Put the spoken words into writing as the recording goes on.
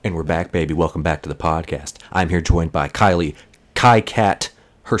And we're back, baby. Welcome back to the podcast. I'm here joined by Kylie, Kai Cat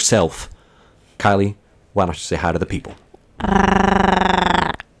herself. Kylie, why don't you say hi to the people?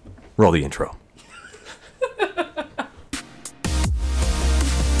 Roll the intro.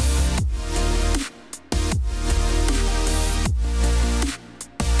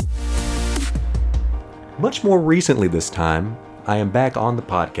 Much more recently this time, I am back on the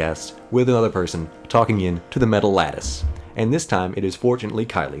podcast with another person talking in to the metal lattice. And this time it is fortunately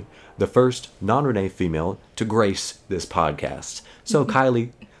Kylie, the first non-Renee female to grace this podcast. So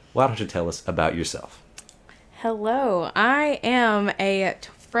Kylie, why don't you tell us about yourself? Hello, I am a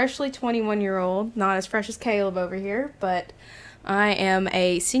freshly 21-year-old, not as fresh as Caleb over here, but I am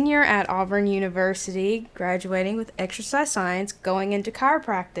a senior at Auburn University, graduating with exercise science, going into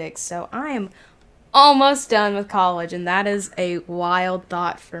chiropractic. So I am almost done with college, and that is a wild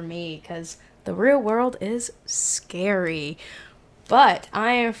thought for me because the real world is scary. But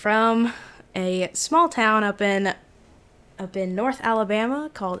I am from a small town up in North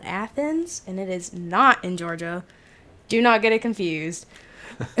Alabama called Athens, and it is not in Georgia. Do not get it confused.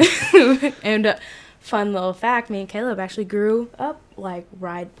 And fun little fact, me and Caleb actually grew up like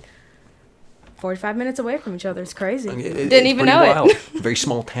right 45 minutes away from each other. It's crazy. Didn't even know it. Very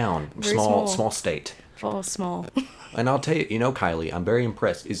small town, Very small state. Small. And I'll tell you, Kylie, I'm very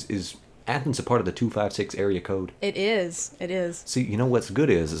impressed. Is Athens a part of the 256 area code? It is. See, what's good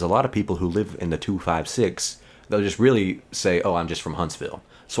is a lot of people who live in the 256, they'll just really say, "Oh, I'm just from Huntsville."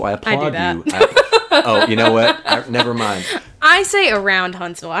 So I applaud you. Oh, you know what? Never mind. I say around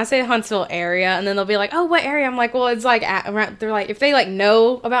Huntsville. I say Huntsville area, and then they'll be like, "Oh, what area?" I'm like, "Well, it's like around." They're like, if they like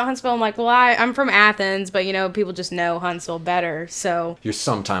know about Huntsville, I'm like, "Well, I'm from Athens, but people just know Huntsville better." So You're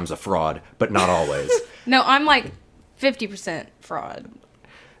sometimes a fraud, but not always. no, I'm like 50% fraud.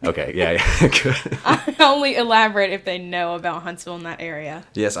 Okay, yeah. Good. I only elaborate if they know about Huntsville in that area.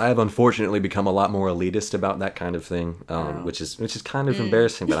 Yes, I have unfortunately become a lot more elitist about that kind of thing, which is kind of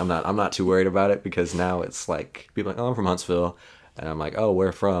embarrassing. But I'm not too worried about it because now it's like people are like, "Oh, I'm from Huntsville," and I'm like, "Oh,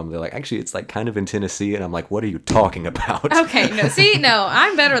 where from?" They're like, "Actually, it's like kind of in Tennessee," and I'm like, "What are you talking about?" Okay, no,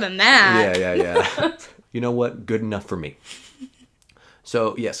 I'm better than that. Yeah. You know what? Good enough for me.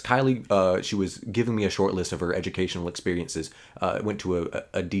 So, yes, Kylie, she was giving me a short list of her educational experiences. Went to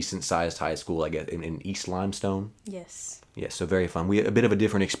a decent-sized high school, I guess, in East Limestone. Yes. Yes, so very fun. We had a bit of a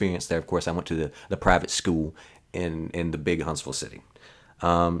different experience there. Of course, I went to the private school in the big Huntsville city.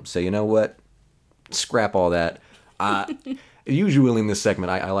 So, you know what? Scrap all that. Usually in this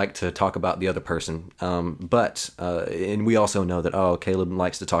segment, I like to talk about the other person. And we also know that, Caleb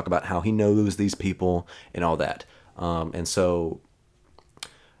likes to talk about how he knows these people and all that. And so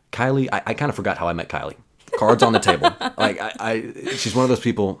Kylie, I kind of forgot how I met Kylie. Cards on the table. Like she's one of those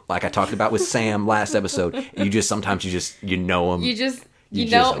people like I talked about with Sam last episode. Sometimes you know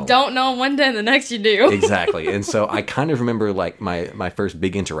them. Don't know them one day and the next you do. Exactly. And so I kind of remember like my first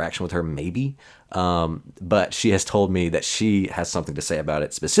big interaction with her maybe. But she has told me that she has something to say about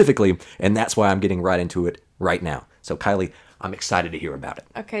it specifically, and that's why I'm getting right into it right now. So Kylie, I'm excited to hear about it.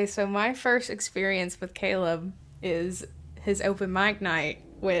 Okay, so my first experience with Caleb is his open mic night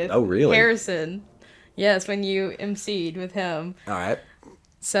with Harrison. Yes, when you emceed with him. All right.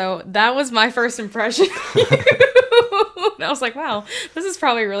 So that was my first impression of you. And I was like, wow, this is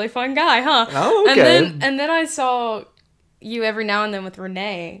probably a really fun guy, huh? Oh, okay. And then I saw you every now and then with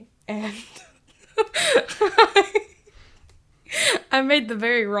Renee, and I made the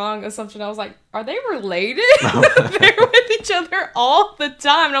very wrong assumption. I was like, are they related? They're with each other all the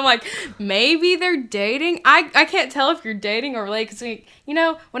time. And I'm like, maybe they're dating. I can't tell if you're dating or related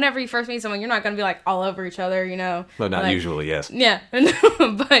because, whenever you first meet someone, you're not going to be like all over each other, Well, not like, usually, yes. Yeah.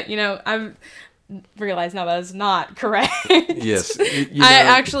 But, I've realized now that is not correct. Yes. I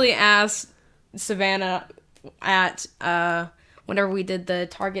actually asked Savannah at whenever we did the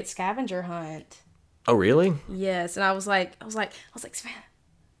Target scavenger hunt. Oh, really? Yes, and I was like, Savannah,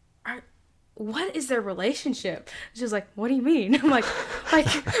 what is their relationship? She was like, what do you mean? I'm like,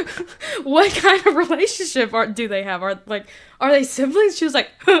 what kind of relationship do they have? Are they siblings? She was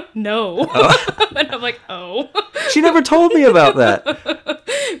like, no. And I'm like, oh. She never told me about that.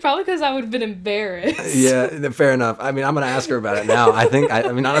 Probably because I would have been embarrassed. Yeah, fair enough. I mean, I'm going to ask her about it now.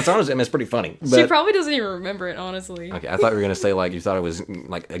 Honestly, it's pretty funny. But... She probably doesn't even remember it, honestly. Okay, I thought you were going to say, like, you thought it was,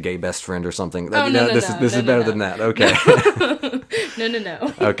 like, a gay best friend or something. No, This is better than that. Okay.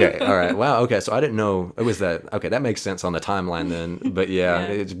 No. Okay, all right. Wow, okay, so I didn't know it was that. Okay, that makes sense on the timeline then. But yeah,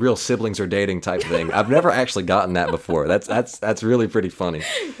 it's real siblings are dating type thing. I've never actually gotten that before. That's really pretty funny.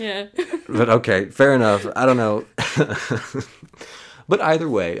 Yeah. But okay, fair enough. I don't know. But either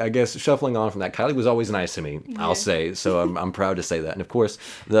way, I guess shuffling on from that, Kylie was always nice to me. I'll say so. I'm proud to say that. And of course,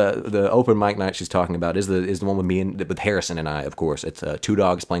 the open mic night she's talking about is the one with me and with Harrison and I. Of course, it's two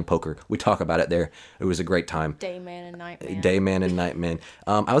dogs playing poker. We talk about it there. It was a great time. Day man and night man. Day man and night man.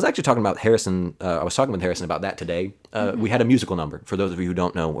 I was actually talking about Harrison. I was talking with Harrison about that today. We had a musical number. For those of you who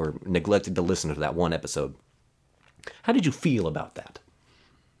don't know or neglected to listen to that one episode, how did you feel about that?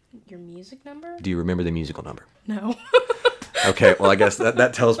 Your music number? Do you remember the musical number? No. Okay, well, I guess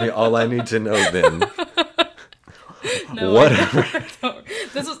that tells me all I need to know then. No, Whatever.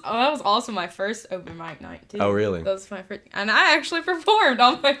 That was also my first open mic night too. Oh, really? That was my first, and I actually performed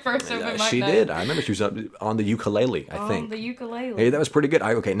on my first open mic night. She did. I remember she was on the ukulele, I think. On the ukulele. Hey, that was pretty good.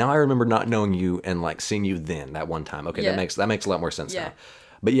 Okay, now I remember not knowing you and like seeing you then that one time. Okay, Yeah. that makes a lot more sense Yeah. now.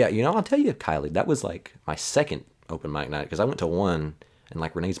 But yeah, I'll tell you, Kylie, that was like my second open mic night because I went to one and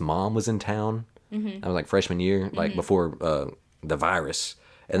like Renee's mom was in town. That was like freshman year, like before the virus,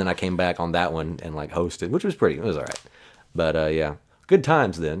 and then I came back on that one and like hosted, which was it was all right. But yeah, good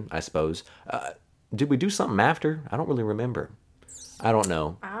times then, I suppose. Did we do something after? I don't really remember. I don't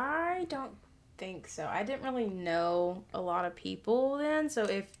know. I don't think so. I didn't really know a lot of people then, so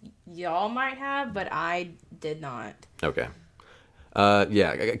if y'all might have, but I did not. Okay.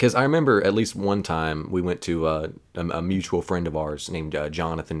 Yeah, because I remember at least one time we went to a mutual friend of ours named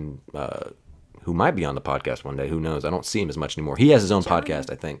Jonathan, who might be on the podcast one day. Who knows? I don't see him as much anymore. He has his own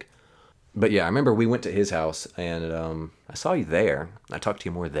podcast, I think. But yeah, I remember we went to his house, and I saw you there. I talked to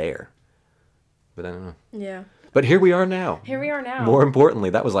you more there. But I don't know. Yeah. But here we are now. Here we are now. More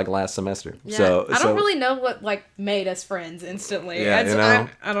importantly, that was like last semester. Yeah. So I don't really know what like made us friends instantly. Yeah,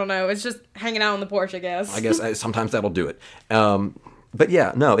 I don't know. It's just hanging out on the porch, I guess. I guess sometimes that'll do it. But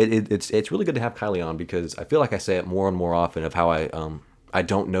yeah, no, it's really good to have Kylie on because I feel like I say it more and more often of how I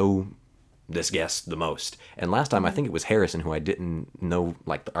don't know this guest the most. And last time I think it was Harrison who I didn't know,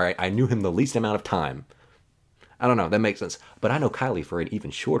 like, all right, I knew him the least amount of time. I don't know, that makes sense. But I know Kylie for an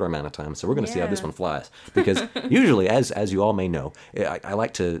even shorter amount of time, so we're going to see how this one flies. Because usually, as you all may know, I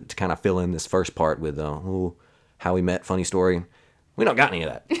like to kind of fill in this first part with how we met, funny story. We don't got any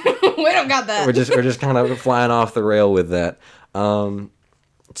of that. We don't got that. We're just kind of flying off the rail with that.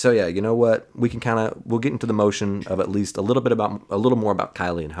 So yeah, you know what? We'll get into the motion of at least a little more about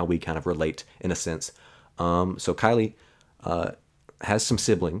Kylie and how we kind of relate in a sense. So Kylie has some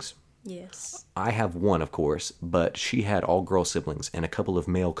siblings. Yes. I have one, of course, but she had all girl siblings and a couple of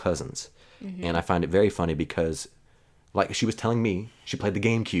male cousins. And I find it very funny because, like she was telling me, she played the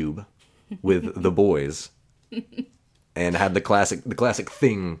GameCube with the boys and had the classic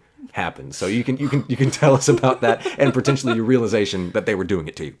thing happen. So you can tell us about that and potentially your realization that they were doing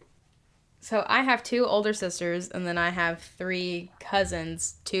it to you. So I have 2 older sisters, and then I have 3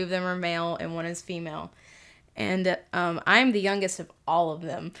 cousins. 2 of them are male, and 1 is female. And I'm the youngest of all of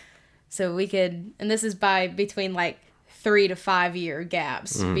them. So and this is between like 3 to 5 year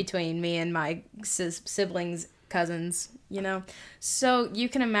gaps between me and my siblings, cousins, So you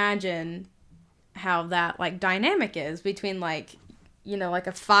can imagine how that like dynamic is between like, like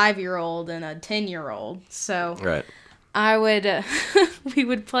a 5-year-old and a 10-year-old. So Right. We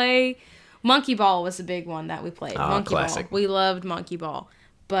would play Monkey Ball was a big one that we played. Monkey classic. Ball. We loved Monkey Ball.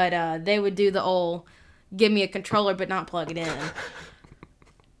 But they would do the old give me a controller but not plug it in.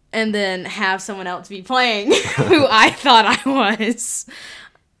 And then have someone else be playing who I thought I was.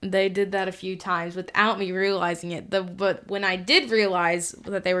 They did that a few times without me realizing it. But when I did realize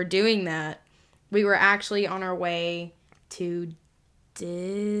that they were doing that, we were actually on our way to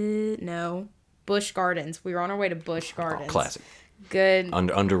Busch Gardens. We were on our way to Busch Gardens. Classic. Good.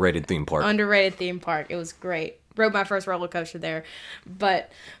 Underrated theme park. Underrated theme park. It was great. Rode my first roller coaster there.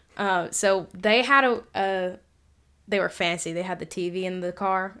 But, so they had they were fancy. They had the TV in the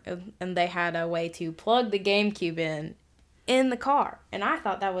car, and they had a way to plug the GameCube in the car. And I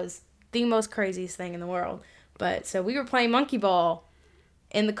thought that was the most craziest thing in the world. But, so we were playing Monkey Ball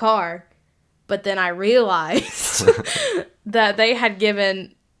in the car, but then I realized that they had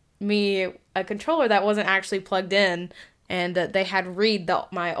given me a controller that wasn't actually plugged in, and that they had Reed,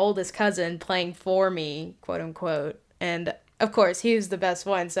 my oldest cousin, playing for me, quote unquote. And of course, he was the best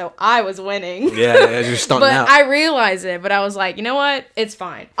one, so I was winning. Yeah, you're stunting but out. I realized it, but I was like, you know what? It's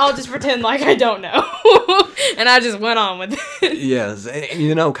fine. I'll just pretend like I don't know. And I just went on with it. Yes. And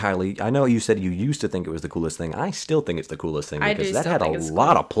Kylie, I know you said you used to think it was the coolest thing. I still think it's the coolest thing because that had a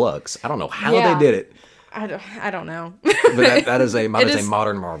lot of plugs. I don't know how they did it. I don't know. But that is a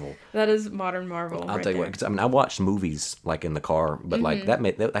modern marvel. That is modern marvel. I'll tell you what, because I watched movies like in the car, but like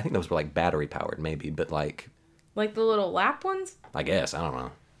I think those were like battery powered maybe, but like the little lap ones? I guess, I don't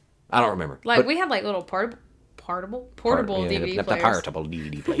know. I don't remember. Like we had like little portable Yeah, DVD the players. portable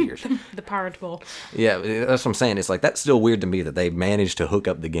DVD players. The portable. Yeah, that's what I'm saying. It's like, that's still weird to me that they managed to hook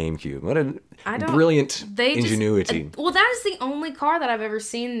up the GameCube. What a brilliant ingenuity. Well, that is the only car that I've ever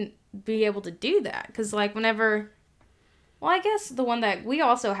seen be able to do that. Because, like, whenever... Well, I guess the one that... We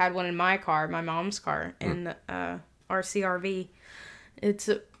also had one in my car, my mom's car, in our CRV. It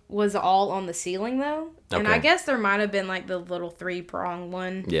was all on the ceiling, though. And I guess there might have been, like, the little 3-prong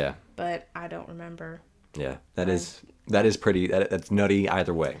one. Yeah. But I don't remember. Yeah, that is pretty... That's nutty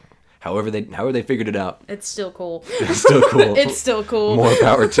either way. However they figured it out. It's still cool. It's still cool. It's still cool. More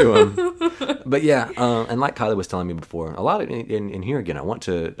power to them. But yeah, and like Kylie was telling me before, a lot of... And here again, I want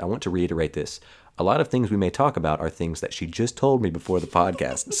to reiterate this. A lot of things we may talk about are things that she just told me before the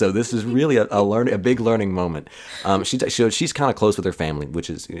podcast. So this is really a big learning moment. She's kind of close with her family, which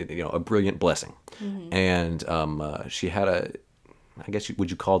is a brilliant blessing. Mm-hmm. And she had I guess would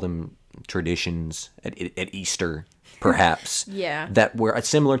you call them traditions at Easter, perhaps? Yeah. That were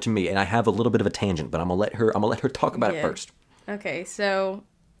similar to me, and I have a little bit of a tangent, but I'm gonna let her talk about it first. Okay, so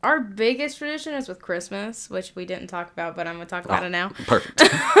our biggest tradition is with Christmas, which we didn't talk about, but I'm going to talk about it now. Perfect.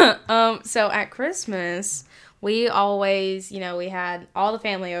 So at Christmas, we always, we had all the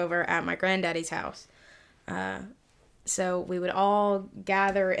family over at my granddaddy's house. So we would all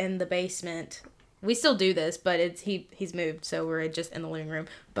gather in the basement. We still do this, but he's moved, so we're just in the living room.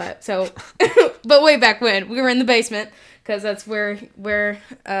 But way back when, we were in the basement, because that's where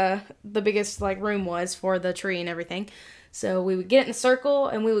the biggest room was for the tree and everything. So we would get in a circle,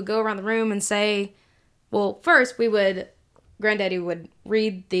 and we would go around the room and say, well, first Granddaddy would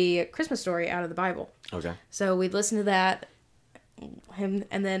read the Christmas story out of the Bible. Okay. So we'd listen to that, and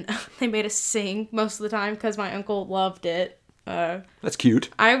then they made us sing most of the time, because my uncle loved it. That's cute.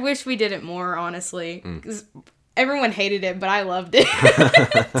 I wish we did it more, honestly, because everyone hated it, but I loved it.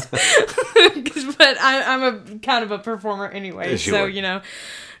 But I'm a kind of a performer anyway, sure.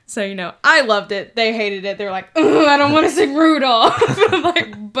 So, I loved it. They hated it. They're like, I don't want to sing Rudolph. I'm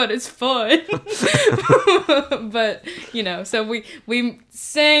like, but it's fun. But, so we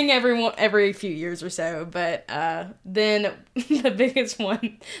sang every few years or so. But then the biggest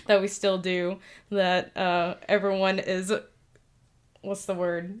one that we still do that everyone is, what's the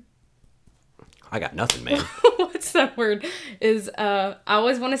word? I got nothing, man. What's that word? Is, I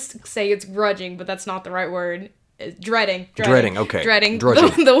always want to say it's grudging, but that's not the right word. Dreading. Okay. Dreading.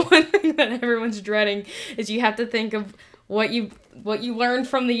 The one thing that everyone's dreading is you have to think of what you learned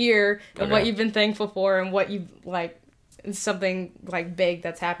from the year and what you've been thankful for, and what you something big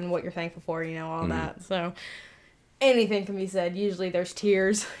that's happened, what you're thankful for, all that. So anything can be said. Usually there's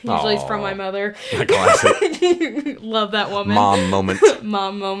tears. Usually it's from my mother. Classic. Love that woman. Mom moment.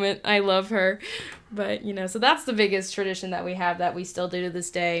 Mom moment. I love her. But so that's the biggest tradition that we have that we still do to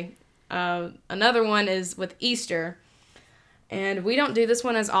this day. Another one is with Easter, and we don't do this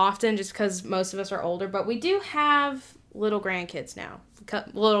one as often just because most of us are older, but we do have little grandkids now,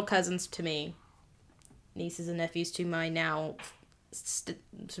 little cousins to me, nieces and nephews to my now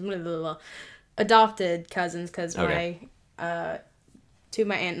adopted cousins, because to my aunt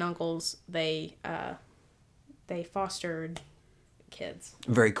and uncles, they fostered kids.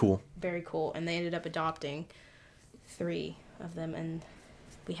 Very cool. Very cool, and they ended up adopting 3 of them, and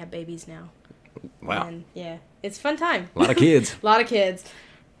we have babies now. Wow. And yeah, it's a fun time. A lot of kids. A lot of kids.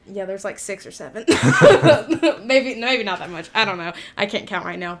 Yeah, there's 6 or 7. maybe not that much. I don't know. I can't count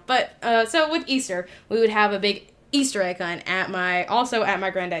right now. But so with Easter, we would have a big Easter egg hunt at my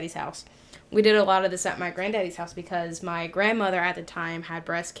granddaddy's house. We did a lot of this at my granddaddy's house because my grandmother at the time had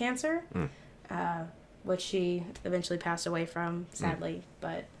breast cancer, which she eventually passed away from, sadly.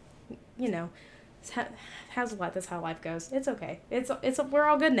 But how's life? That's how life goes. It's okay. We're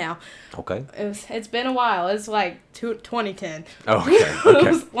all good now. Okay. It's been a while. It's 2010. Oh, okay.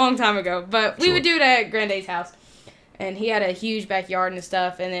 It was a long time ago. But we would do it at Granddaddy's house, and he had a huge backyard and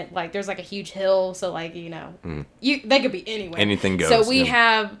stuff. And it there's a huge hill, so they could be anywhere. Anything goes. So we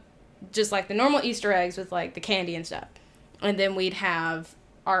have just the normal Easter eggs with the candy and stuff, and then we'd have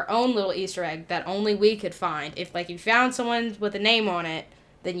our own little Easter egg that only we could find. If you found someone with a name on it,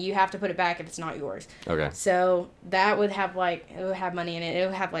 then you have to put it back if it's not yours. Okay. So that would have it would have money in it. It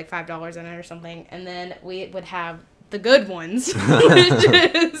would have $5 in it or something. And then we would have the good ones, which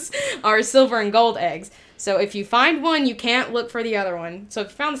is our silver and gold eggs. So if you find one, you can't look for the other one. So if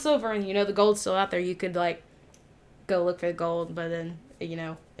you found the silver and the gold's still out there, you could go look for the gold. But then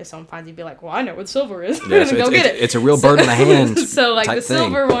if someone finds you, be like, well, I know what silver is. Yeah, so go get it. It's a real bird in the hand. So type the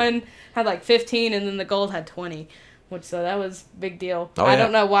silver one had 15, and then the gold had 20. So that was a big deal. Oh, I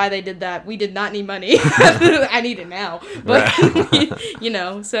don't know why they did that. We did not need money. I need it now. But,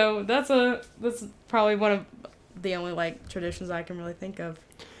 so that's probably one of the only like traditions I can really think of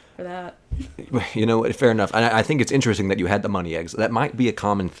for that. You know, fair enough. And I think it's interesting that you had the money eggs. That might be a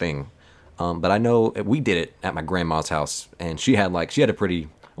common thing. But I know we did it at my grandma's house, and she had a pretty,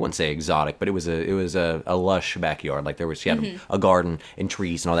 I wouldn't say exotic, but it was a lush backyard. Like she had a garden and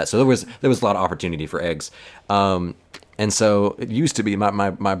trees and all that. So there was a lot of opportunity for eggs. And so it used to be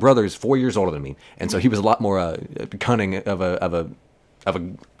my brother's 4 years older than me, and so he was a lot more cunning of a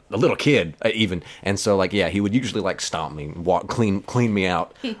little kid even. And so like, yeah, he would usually like stomp me, clean me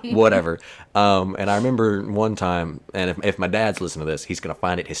out, whatever. And I remember one time, and if my dad's listening to this, he's gonna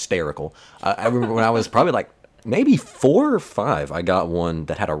find it hysterical. I remember when I was probably like maybe 4 or 5, I got one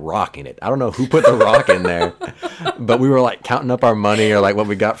that had a rock in it. I don't know who put the rock in there, but we were like counting up our money or like what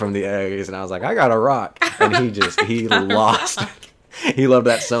we got from the eggs, and I was like, I got a rock, and he lost. He loved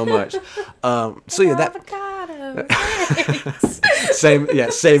that so much. So yeah, that Avocado. same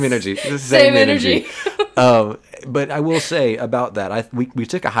energy. Same energy. But I will say about that, we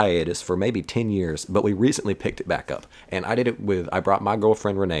took a hiatus for maybe 10 years, but we recently picked it back up. And I brought my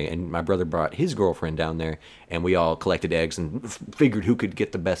girlfriend Renee, and my brother brought his girlfriend down there, and we all collected eggs and figured who could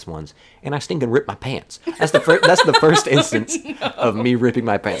get the best ones. And I stinking ripped my pants. That's the first instance of me ripping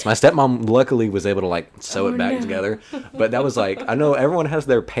my pants. My stepmom luckily was able to like sew it back together, but that was like, I know everyone has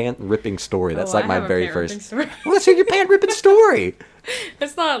their pant ripping story. That's like my very first. Well, let's hear your pant ripping story.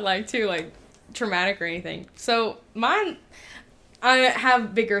 It's not like too like traumatic or anything. So mine, I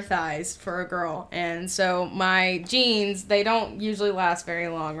have bigger thighs for a girl, and so my jeans, they don't usually last very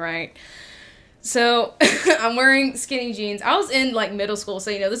long, right? So I'm wearing skinny jeans. I was in like middle school,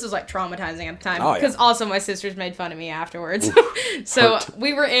 so this was like traumatizing at the time, because also my sisters made fun of me afterwards. So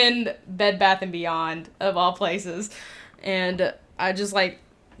we were in Bed Bath & Beyond of all places, and I just like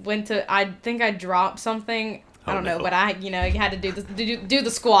I think I dropped something. I don't know, but you had to do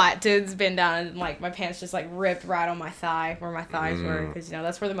the squat to bend down, and like my pants just like ripped right on my thigh where my thighs were, because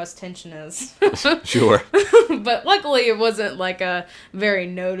that's where the most tension is. Sure. But luckily it wasn't like a very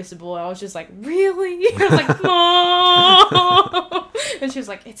noticeable. I was just like, really? I was like, Mom, and she was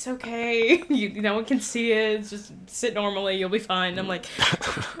like, it's okay. No one can see it. Just sit normally. You'll be fine. I'm like,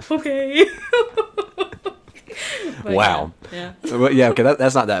 okay. But wow. Yeah. Well, yeah. Okay.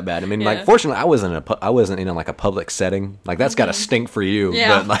 That's not that bad. I mean, like, fortunately, I wasn't in like a public setting. Like, that's got to stink for you.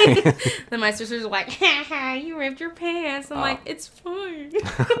 Yeah. But, like, then my sisters were like, ha ha, you ripped your pants. I'm like, it's fine.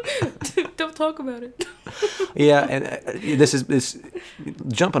 Don't talk about it. Yeah. And this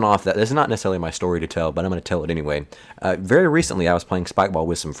jumping off that. This is not necessarily my story to tell, but I'm going to tell it anyway. Very recently, I was playing spikeball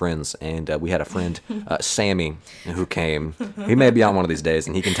with some friends, and we had a friend, Sammy, who came. He may be on one of these days,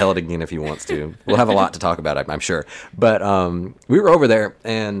 and he can tell it again if he wants to. We'll have a lot to talk about, I'm sure. But we were over there,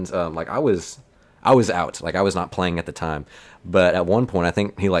 and like I was out. Like, I was not playing at the time. But at one point, I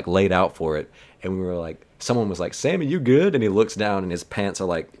think he like laid out for it, and we were like, someone was like, "Sammy, you good?" And he looks down, and his pants are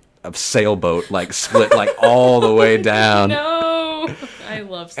like a sailboat, like split like all the way down. No, I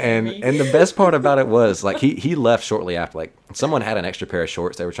love Sammy. And the best part about it was like he left shortly after. Like, someone had an extra pair of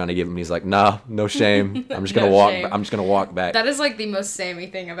shorts they were trying to give him. He's like, "Nah, no shame. I'm just gonna walk. Shame. I'm just gonna walk back." That is like the most Sammy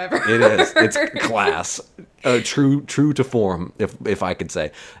thing I've ever It heard. is. It's class. True to form, if I could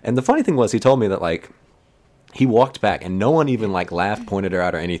say. And the funny thing was, he told me that like he walked back and no one even like laughed, pointed her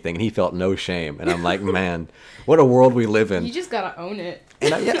out or anything, and he felt no shame. And I'm like, man, what a world we live in. You just gotta own it.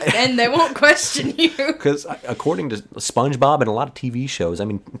 And, and they won't question you. Because according to SpongeBob and a lot of TV shows, I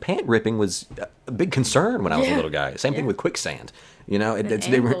mean, pant ripping was a big concern when I was a little guy. Same thing with quicksand.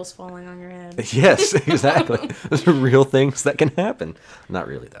 Ankles falling on your head. Yes, exactly. Those are real things that can happen. Not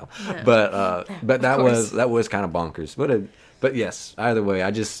really though. No. But that was kind of bonkers. But yes, either way,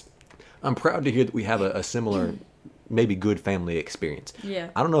 I'm proud to hear that we have a similar, maybe good family experience. Yeah.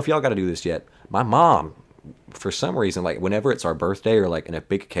 I don't know if y'all got to do this yet. My mom, for some reason, like whenever it's our birthday or like in a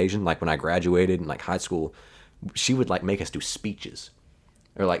big occasion, like when I graduated in like high school, she would like make us do speeches,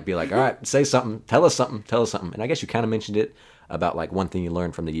 or like be like, all right, say something, tell us something. And I guess you kind of mentioned it about like one thing you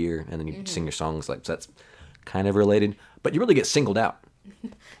learned from the year, and then you sing your songs. Like, so that's kind of related, but you really get singled out.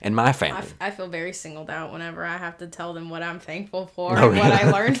 And my family, I feel very singled out whenever I have to tell them what I'm thankful for and what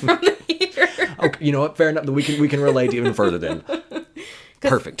I learned from the year. Okay, you know what? Fair enough. We can relate even further then.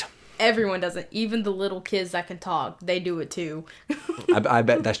 Perfect. Everyone does it. Even the little kids that can talk, they do it too. I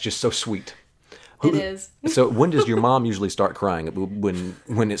bet that's just so sweet. It is. So when does your mom usually start crying?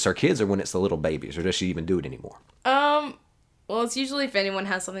 When it's our kids, or when it's the little babies, or does she even do it anymore? Well, it's usually if anyone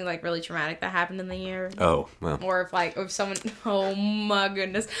has something like really traumatic that happened in the year. Oh, well. Or if someone, oh my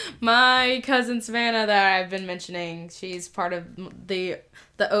goodness. My cousin Savannah that I've been mentioning, she's part of the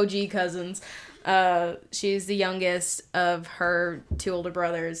OG cousins. She's the youngest of her 2 older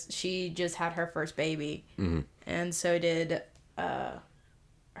brothers. She just had her first baby. Mm-hmm. and so did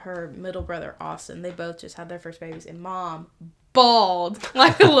her middle brother Austin. They both just had their first babies, and Mom bawled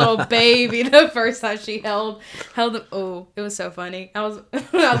like a little baby the first time she held them. Oh, it was so funny. I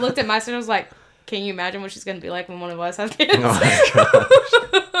looked at my son and I was like, can you imagine what she's going to be like when one of us has kids? Oh my gosh.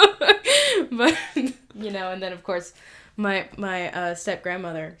 But, and then of course my step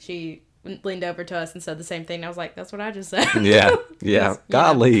grandmother, she leaned over to us and said the same thing. And I was like, that's what I just said. Yeah.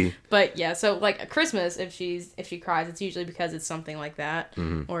 Golly. But yeah, so like at Christmas, if she cries, it's usually because it's something like that,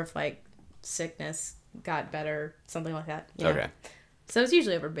 or if like sickness got better, something like that. Okay. So it's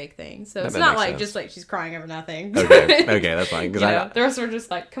usually over big things. So it's That not makes like sense. just like she's crying over nothing. Okay, that's fine. Because The rest of her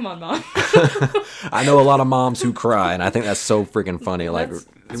just like, come on, Mom. I know a lot of moms who cry, and I think that's so freaking funny. Like,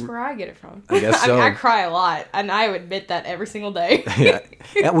 that's where I get it from. I guess so. I cry a lot, and I admit that every single day.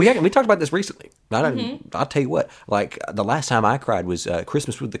 yeah, we talked about this recently. I'll tell you what. Like the last time I cried was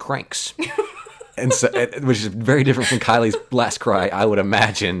Christmas with the Cranks, and so which is very different from Kylie's last cry, I would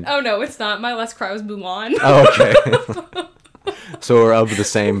imagine. Oh no, it's not. My last cry was Mulan. Oh, okay. So we're of the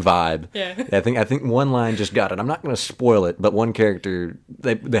same vibe. Yeah. I think one line just got it. I'm not going to spoil it, but one character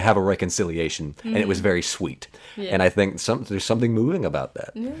they have a reconciliation, and it was very sweet. Yeah. And I think there's something moving about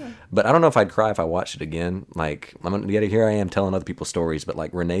that. Yeah. But I don't know if I'd cry if I watched it again. Like here I am telling other people's stories, but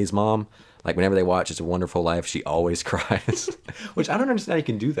like Renee's mom, like whenever they watch It's a Wonderful Life, she always cries, which I don't understand how you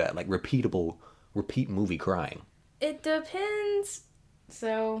can do that. Like repeat movie crying. It depends.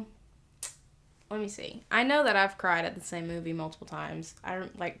 So, let me see. I know that I've cried at the same movie multiple times. I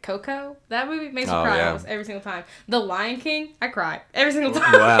don't like Coco. That movie makes me cry almost every single time. The Lion King, I cry every single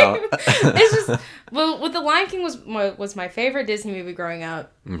time. Wow. It's just with The Lion King was my favorite Disney movie growing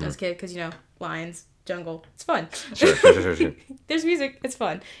up as a kid because lions, jungle, it's fun. Sure. There's music, it's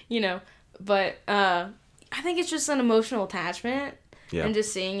fun. But I think it's just an emotional attachment, and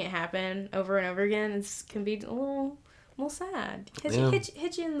just seeing it happen over and over again can be a little sad.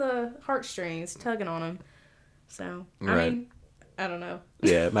 Hit you in the heartstrings, tugging on them. So, I mean, I don't know.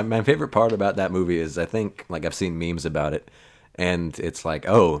 Yeah, my favorite part about that movie is I think, like, I've seen memes about it, and it's like,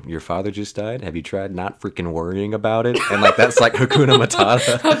 oh, your father just died? Have you tried not freaking worrying about it? And, like, that's like Hakuna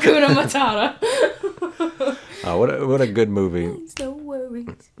Matata. Hakuna Matata. Oh, what a good movie. No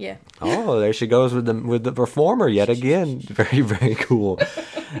worries. Yeah. Oh, there she goes with the performer yet again. Very, very cool.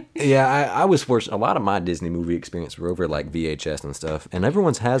 Yeah, I was fortunate. A lot of my Disney movie experience were over like VHS and stuff, and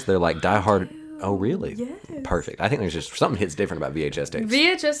everyone's has their like diehard. Oh, really? Yes. Perfect. I think there's just something hits different about VHS tapes.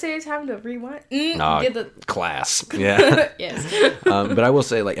 VHS tapes having to rewind. Class. Yeah. Yes. But I will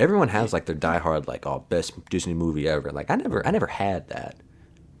say, like, everyone has like their diehard, like, oh, best Disney movie ever. Like, I never had that.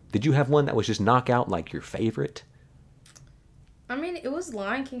 Did you have one that was just knockout like your favorite? I mean, it was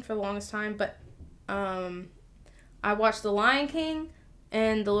Lion King for the longest time, but I watched The Lion King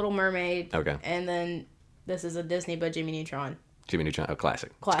and The Little Mermaid. Okay. And then this is a Disney, but Jimmy Neutron. Jimmy Neutron,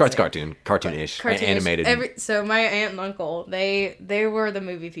 classic. Classic. It's cartoonish, animated. So my aunt and uncle, they were the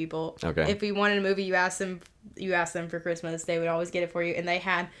movie people. Okay. If we wanted a movie, you asked them for Christmas, they would always get it for you. And they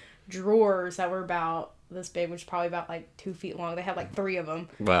had drawers that were about this big, which is probably about like 2 feet long. They had like 3 of them.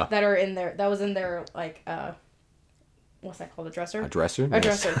 Wow. That are in there. That was in their like what's that called? A dresser? A dresser? A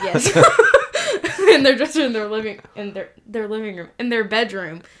dresser, yes. In their dresser in their living room, in their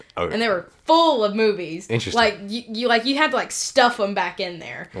bedroom. Okay. And they were full of movies. Interesting. Like you had to like stuff them back in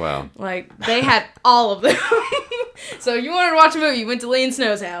there. Wow. Like they had all of them. So you wanted to watch a movie, you went to Lee and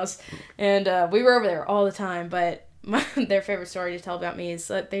Snow's house, and we were over there all the time. But their favorite story to tell about me is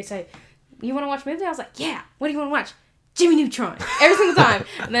that they say, "You want to watch a movie?" I was like, "Yeah. What do you want to watch?" Jimmy Neutron every single time.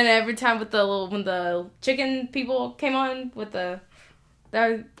 And then every time with when the chicken people came on with the.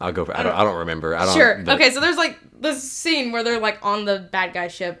 I'll go for. I don't remember. Sure. But... Okay, so there's like this scene where they're like on the bad guy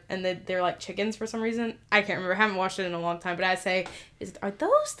ship and they're like chickens for some reason. I can't remember. I haven't watched it in a long time, but I say, are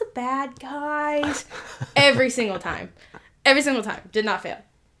those the bad guys? Every single time. Every single time. Did not fail.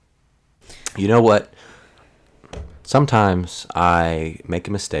 You know what? Sometimes I make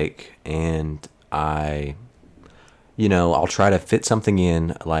a mistake and I'll try to fit something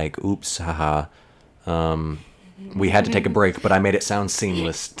in like, oops, haha. We had to take a break, but I made it sound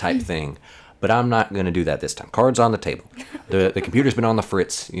seamless type thing. But I'm not going to do that this time. Cards on the table. The computer's been on the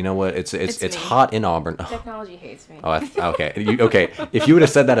fritz. You know what? It's hot in Auburn. Technology hates me. Oh, okay. Okay. If you would have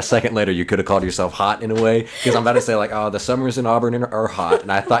said that a second later, you could have called yourself hot in a way. Because I'm about to say, like, oh, the summers in Auburn are hot.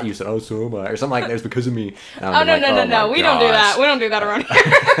 And I thought you said, oh, so am I. Or something like that. It's because of me. Oh, no. We don't do that. We don't do that around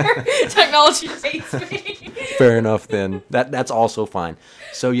here. Technology hates me. Fair enough, then. That's also fine.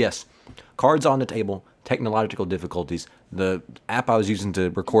 So, yes, cards on the table. Technological difficulties. The app I was using to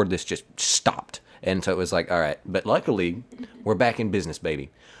record this just stopped. And so it was like, all right. But luckily, we're back in business,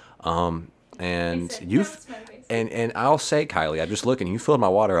 baby. And said, you've "That's my face." and I'll say, Kylie, I'm just looking. You filled my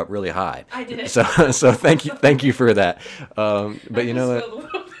water up really high. I did. So thank you for that. But you know what? Spilled a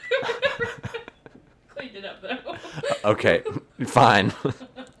little bit. Cleaned it up though. Okay, fine.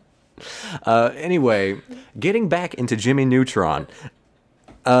 Anyway, getting back into Jimmy Neutron.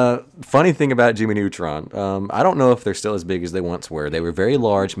 Funny thing about Jimmy Neutron, I don't know if they're still as big as they once were. They were very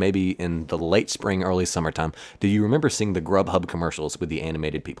large, maybe in the late spring, early summertime. Do you remember seeing the Grubhub commercials with the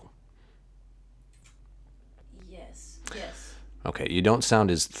animated people? Yes. Okay, you don't sound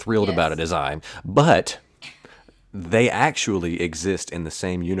as thrilled Yes. about it as I, but they actually exist in the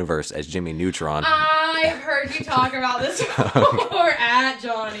same universe as Jimmy Neutron. I've heard you talk about this before at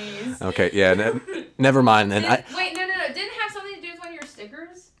Johnny's. Okay, yeah, never mind then. Wait, no. Didn't it have something to do with one of your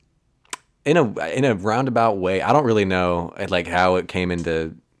stickers? In a roundabout way, I don't really know like how it came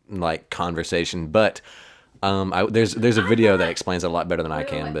into like conversation, but there's a video that explains it a lot better than I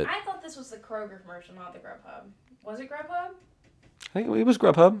can. But I thought this was the Kroger commercial, not the Grubhub. Was it Grubhub? I think it was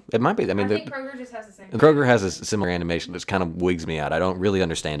Grubhub. It might be. I mean, I think Kroger just has the same. Kroger has a similar animation that kind of wigs me out. I don't really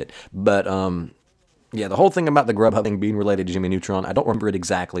understand it, but yeah, the whole thing about the Grubhub thing being related to Jimmy Neutron, I don't remember it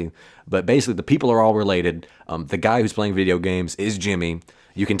exactly, but basically the people are all related. The guy who's playing video games is Jimmy.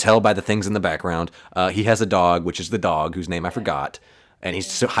 You can tell by the things in the background. He has a dog, which is the dog whose name I forgot, and he's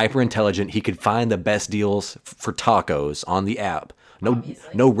so hyper intelligent. He could find the best deals for tacos on the app.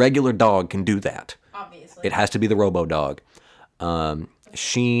 No regular dog can do that. Obviously. It has to be the Robo Dog.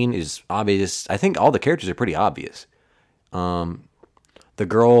 Sheen is obvious. I think all the characters are pretty obvious. The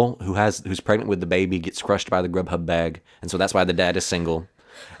girl who's pregnant with the baby gets crushed by the Grubhub bag, and so that's why the dad is single.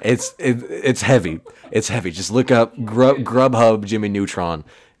 It's heavy. It's heavy. Just look up Grubhub Jimmy Neutron.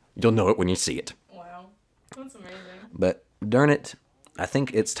 You'll know it when you see it. Wow, that's amazing. But darn it, I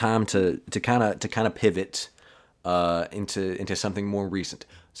think it's time to kind of pivot into something more recent.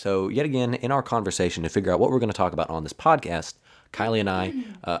 So yet again, in our conversation to figure out what we're going to talk about on this podcast, Kylie and I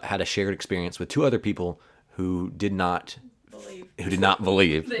had a shared experience with two other people who did not believe. They do not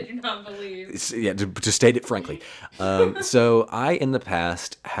believe. Yeah, to state it frankly. So I, in the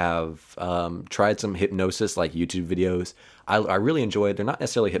past, have tried some hypnosis, like YouTube videos. I really enjoy it. They're not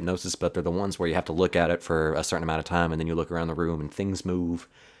necessarily hypnosis, but they're the ones where you have to look at it for a certain amount of time, and then you look around the room and things move.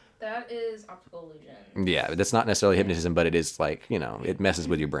 That is optical illusion. Yeah, that's not necessarily hypnotism, but it is like, it messes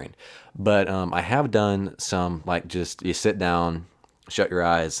with your brain. But I have done some, like, just you sit down, shut your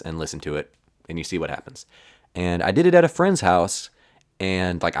eyes, and listen to it, and you see what happens. And I did it at a friend's house,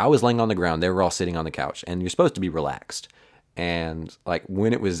 and like I was laying on the ground, they were all sitting on the couch, and you're supposed to be relaxed. And like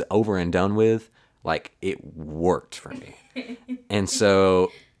when it was over and done with, like it worked for me. And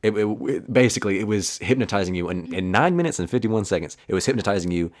so it basically it was hypnotizing you in 9 minutes and 51 seconds. It was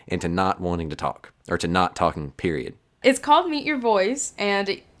hypnotizing you into not wanting to talk or to not talking, period. It's called Meet Your Voice,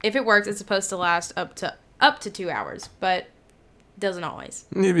 and if it works, it's supposed to last up to 2 hours, but doesn't always.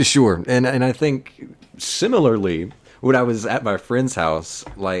 Sure. And I think similarly, when I was at my friend's house,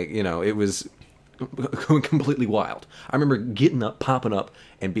 like, it was completely wild. I remember getting up, popping up,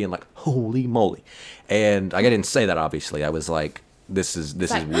 and being like, holy moly. And I didn't say that, obviously. I was like, this is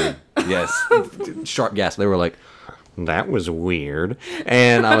weird. Yes. Sharp gasp. They were like, that was weird.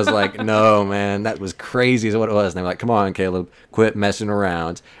 And I was like, no, man, that was crazy is what it was. And they were like, come on, Caleb, quit messing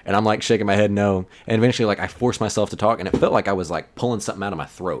around. And I'm like shaking my head no. And eventually, like, I forced myself to talk, and it felt like I was like pulling something out of my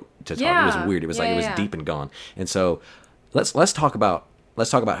throat to talk. Yeah. It was weird. It was it was deep and gone. And so let's talk about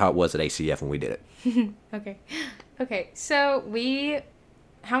how it was at ACF when we did it. Okay. So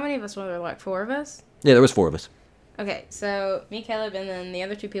how many of us were there? Like 4 of us? Yeah, there was 4 of us. Okay, so me, Caleb, and then the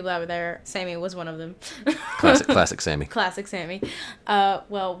other 2 people that were there, Sammy was one of them. Classic Sammy. Classic Sammy.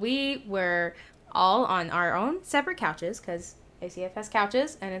 Well, we were all on our own separate couches, because ACF has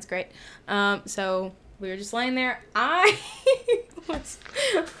couches, and it's great. So we were just laying there. I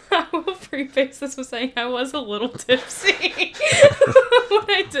will preface this with saying I was a little tipsy when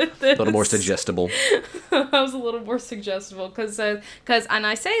I did this. A little more suggestible. I was a little more suggestible because and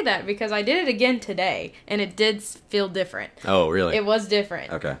I say that because I did it again today, and it did feel different. Oh, really? It was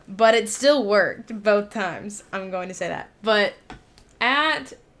different. Okay. But it still worked both times. I'm going to say that. But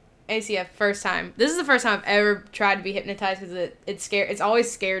at ACF first time, this is the first time I've ever tried to be hypnotized because it's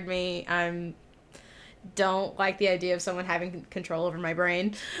always scared me. Don't like the idea of someone having control over my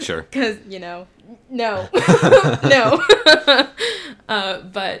brain. Sure. Because, no. No.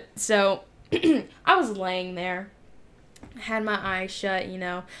 But, so, I was laying there. Had my eyes shut,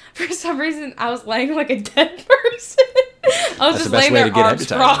 For some reason, I was laying like a dead person. I was just laying there, arms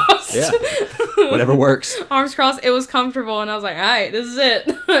crossed. Yeah. Whatever works. Arms crossed. It was comfortable, and I was like, all right, this is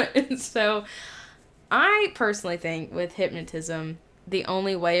it. And so, I personally think with hypnotism, the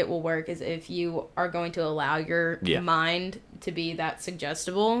only way it will work is if you are going to allow your Yeah. mind to be that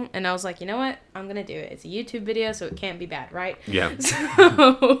suggestible. And I was like, you know what? I'm going to do it. It's a YouTube video, so it can't be bad, right? Yeah.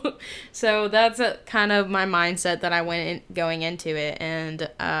 So that's kind of my mindset that I went going into it. And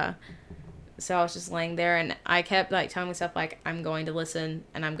so I was just laying there, and I kept like telling myself, like, I'm going to listen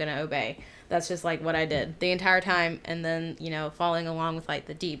and I'm going to obey. That's just like what I did the entire time. And then, you know, following along with like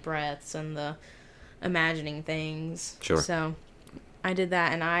the deep breaths and the imagining things. Sure. So I did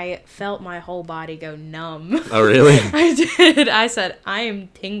that, and I felt my whole body go numb. Oh, really? I did. I said, I am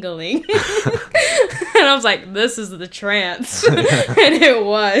tingling. And I was like, this is the trance. And it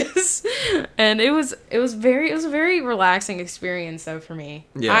was. And it was a very relaxing experience though for me.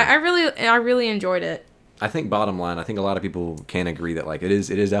 Yeah. I really enjoyed it. I think bottom line, I think a lot of people can agree that like it is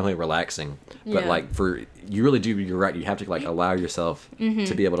definitely relaxing. But Yeah. like you really do, you're right. You have to like allow yourself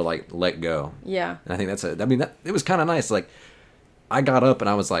to be able to like let go. Yeah. And I think it was kind of nice. Like I got up and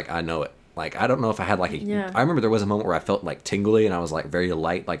I was like, I know it. Like, I don't know if I had like I remember there was a moment where I felt like tingly and I was like very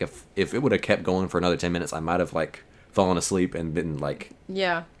light. Like if it would have kept going for another 10 minutes, I might have like fallen asleep and been like,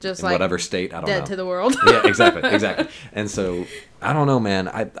 Yeah. Just in like whatever state, I don't know. dead to the world. Yeah, exactly. And so I don't know, man.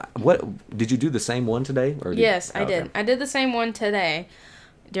 What did you do the same one today? Yes, I did. I did the same one today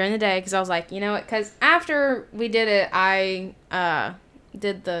during the day because I was like, you know what? Because after we did it, I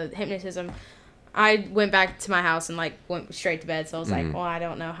did the hypnotism. I went back to my house and like went straight to bed. So I was like, well, I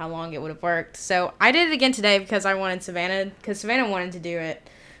don't know how long it would have worked. So I did it again today because I wanted Savannah, because Savannah wanted to do it.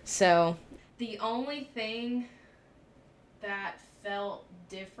 So the only thing that felt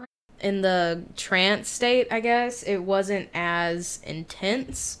different in the trance state, I guess, it wasn't as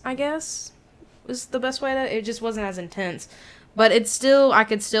intense, I guess, was the best way it just wasn't as intense. But it's still, I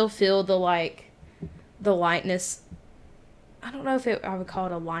could still feel the lightness. I don't know if I would call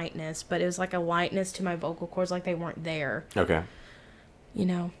it a lightness, but it was like a lightness to my vocal cords, like they weren't there. Okay. You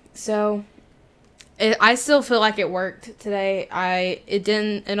know, so I still feel like it worked today. I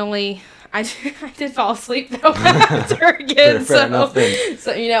did fall asleep though after again. Fair enough then.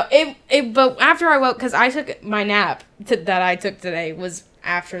 So you know, but after I woke, because I took my nap that I took today was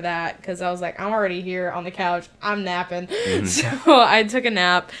after that, because I was like, I'm already here on the couch, I'm napping. So I took a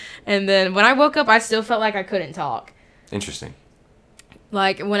nap, and then when I woke up, I still felt like I couldn't talk. Interesting.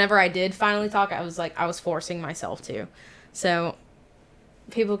 Like, whenever I did finally talk, I was forcing myself to. So,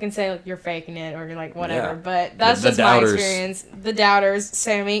 people can say, like, you're faking it, or you're like, whatever. Yeah. But that's The just my doubters. experience. The doubters,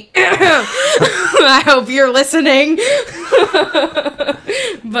 Sammy. I hope you're listening.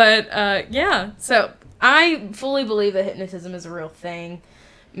 But, yeah. So, I fully believe that hypnotism is a real thing.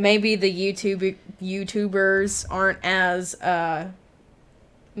 Maybe the YouTubers aren't as,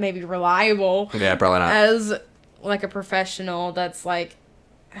 maybe reliable. Yeah, probably not. As like a professional that's like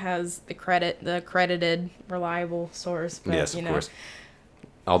has the accredited reliable source. But, Yes, you of know, course.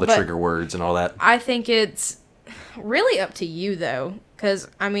 All the But- trigger words and all that. I think it's really up to you though, because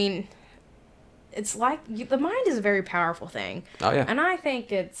I mean, it's like the mind is a very powerful thing, Oh yeah. and I think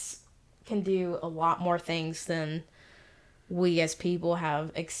can do a lot more things than we as people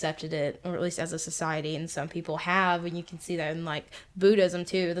have accepted it, or at least as a society, and some people have, and you can see that in like Buddhism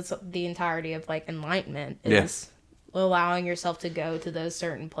too. That's the entirety of like enlightenment is allowing yourself to go to those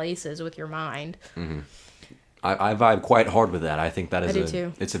certain places with your mind. I vibe quite hard with that. I think that is I do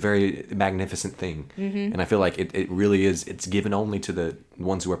too. It's a very magnificent thing. Mm-hmm. And I feel like it really is. It's given only to the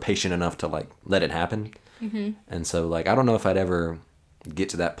ones who are patient enough to like let it happen. Mm-hmm. And so like, I don't know if I'd ever get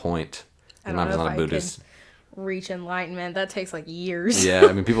to that point. I And don't I'm know not if a I Buddhist. could reach enlightenment. That takes like years. Yeah,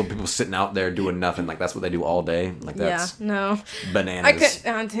 I mean, people sitting out there doing nothing. Like, that's what they do all day. Like, that's No. bananas.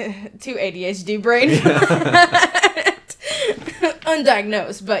 I could, too ADHD brain.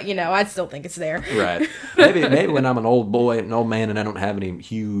 Undiagnosed, but you know, I still think it's there. Right. Maybe when I'm an old man, and I don't have any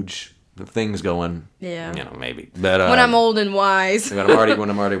huge things going. Yeah. You know, maybe. But When I'm old and wise. when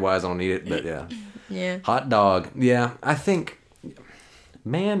I'm already wise, I don't need it. But yeah. Yeah. Hot dog. Yeah, I think,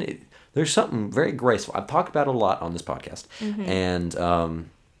 man, there's something very graceful. I've talked about it a lot on this podcast, and I'm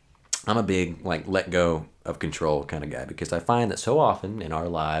a big like let go of control kind of guy, because I find that so often in our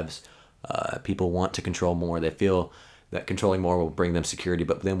lives, people want to control more. They feel that controlling more will bring them security,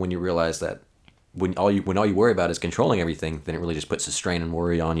 but then when you realize that when all you worry about is controlling everything, then it really just puts a strain and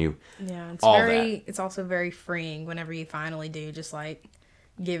worry on you. Yeah, it's All it's also very freeing whenever you finally do just like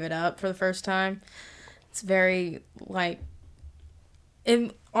give it up for the first time. It's very like,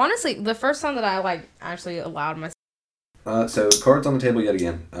 honestly, the first time that I like actually allowed myself. So cards on the table yet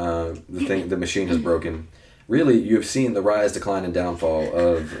again. The machine has broken, really, you have seen the rise, decline, and downfall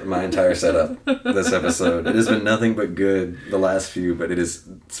of my entire setup this episode. It has been nothing but good the last few, but it's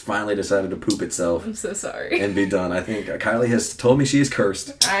finally decided to poop itself. I'm so sorry. And be done. I think Kylie has told me she is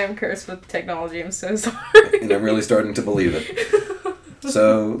cursed. I am cursed with technology. I'm so sorry. And I'm really starting to believe it.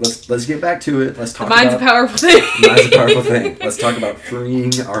 So let's get back to it. Let's talk Mind's about... a powerful thing. Mind's a powerful thing. Let's talk about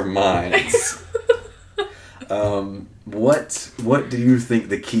freeing our minds. What do you think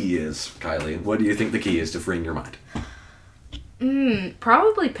the key is, Kylie? What do you think the key is to freeing your mind?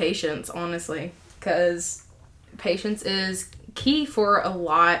 Probably patience, honestly. Because patience is key for a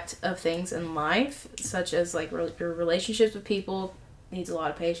lot of things in life, such as like your relationships with people needs a lot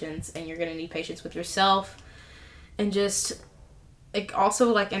of patience, and you're going to need patience with yourself, and just like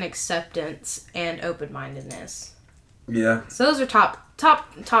also like an acceptance and open-mindedness. Yeah. So those are top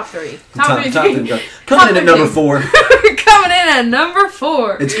three. Top three. Coming in at number 4. Coming in at number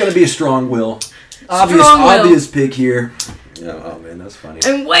 4. It's gonna be a strong will. Obvious pick here. Oh man, that's funny.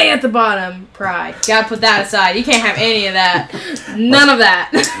 And way at the bottom, pride. Gotta put that aside. You can't have any of that. None of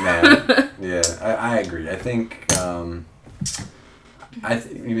that. Man, yeah, I agree. I think, I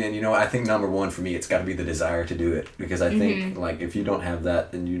think number 1 for me, it's got to be the desire to do it, because I think like if you don't have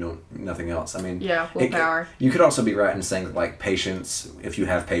that, then you don't nothing else. I mean, yeah, willpower. You could also be right in saying like patience. If you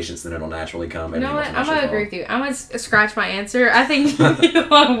have patience, then it'll naturally come. You know what? I'm gonna agree with you. I'm gonna scratch my answer. I think you need a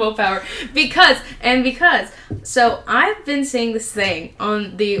lot of willpower because. So I've been seeing this thing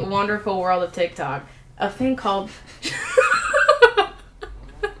on the wonderful world of TikTok, a thing called.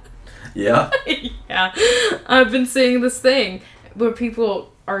 Yeah. Yeah, I've been seeing this thing where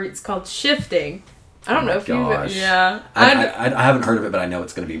people are. It's called shifting. I don't know if you've. Yeah. I haven't heard of it, but I know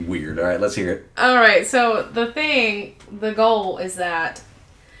it's going to be weird. All right, let's hear it. All right, so the goal is that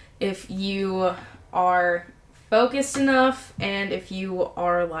if you are focused enough and if you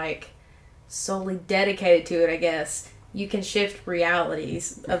are like solely dedicated to it, I guess, you can shift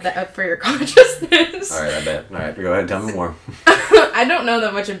realities of that for your consciousness. All right, I bet. All right, go ahead, tell me more. I don't know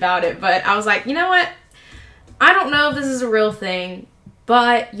that much about it, but I was like, you know what? I don't know if this is a real thing,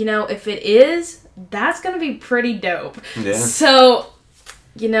 but, you know, if it is, that's going to be pretty dope. Yeah. So,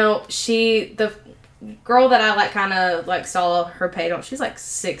 you know, the girl that I, like, kind of, like, saw her page on, she's, like,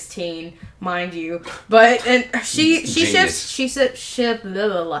 16, mind you, but, and she shifts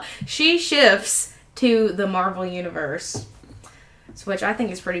to the Marvel Universe, which I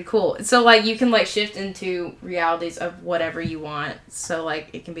think is pretty cool. So, like, you can, like, shift into realities of whatever you want. So, like,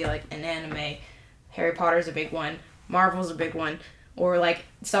 it can be, like, an anime. Harry Potter's a big one. Marvel's a big one. Or, like,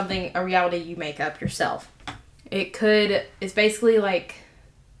 a reality you make up yourself. It's basically, like,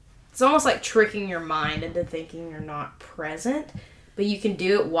 it's almost like tricking your mind into thinking you're not present. But you can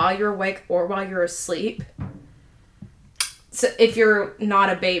do it while you're awake or while you're asleep. So, if you're not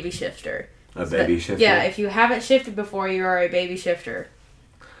a baby shifter. A baby shifter? Yeah, if you haven't shifted before, you are a baby shifter.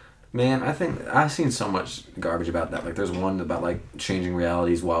 Man, I think I've seen so much garbage about that. Like, there's one about, like, changing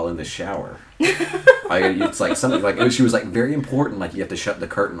realities while in the shower. It's, like, something, like, she was, like, very important. Like, you have to shut the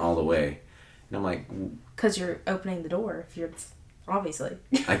curtain all the way. And I'm like... Because you're opening the door, if you're... Obviously.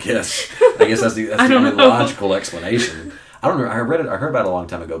 I guess that's the only logical explanation. I don't know. I heard about it a long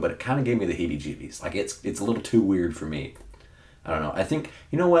time ago, but it kind of gave me the heebie-jeebies. Like, it's a little too weird for me. I don't know. I think...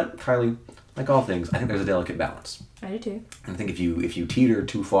 You know what, Kylie? Like all things, I think there's a delicate balance. I do too. I think if you teeter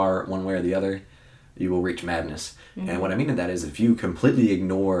too far one way or the other, you will reach madness. Mm-hmm. And what I mean in that is if you completely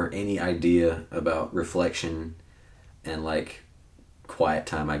ignore any idea about reflection and, like, quiet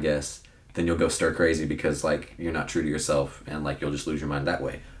time, I guess, then you'll go stir crazy because, like, you're not true to yourself and, like, you'll just lose your mind that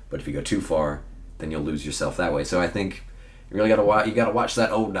way. But if you go too far, then you'll lose yourself that way. So I think you really gotta watch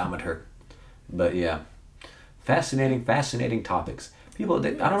that odometer. But yeah, fascinating topics.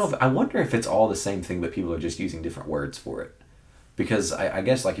 I wonder if it's all the same thing, but people are just using different words for it. Because I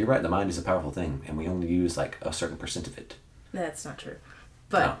guess, like, you're right, the mind is a powerful thing, and we only use, like, a certain % of it. That's not true.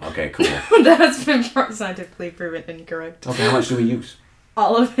 But okay, cool. That's been scientifically proven incorrect. Okay, how much do we use?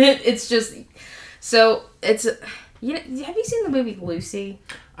 All of it. It's just... So, it's... You know, have you seen the movie Lucy?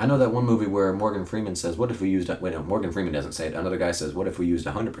 I know that one movie where Morgan Freeman says, what if we used... Wait, no, Morgan Freeman doesn't say it. Another guy says, what if we used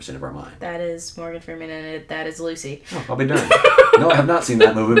 100% of our mind? That is Morgan Freeman, and that is Lucy. Oh, I'll be darned. No, I have not seen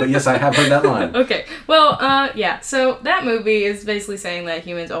that movie, but yes, I have heard that line. Okay. Well, yeah. So, that movie is basically saying that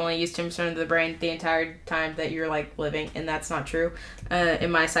humans only use 10% of the brain the entire time that you're, like, living, and that's not true.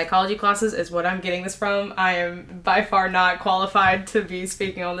 In my psychology classes is what I'm getting this from. I am by far not qualified to be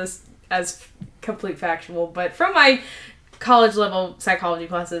speaking on this as complete factual, but from my college level psychology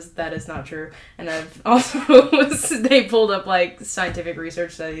classes, that is not true. And I've also they pulled up, like, scientific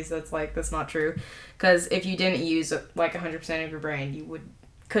research studies that's not true, because if you didn't use, like, 100% of your brain, you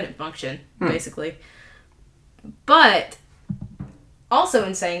couldn't function, basically. But also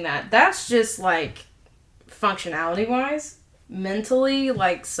in saying that, that's just like functionality wise. Mentally,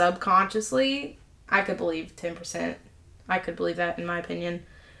 like subconsciously, I could believe 10%. I could believe that in my opinion.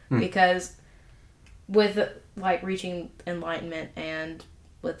 Because with like reaching enlightenment and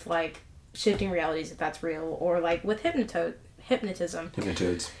with like shifting realities, if that's real, or like with hypnotodes,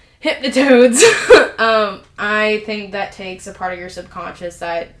 I think that takes a part of your subconscious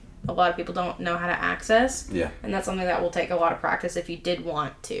that a lot of people don't know how to access. Yeah. And that's something that will take a lot of practice if you did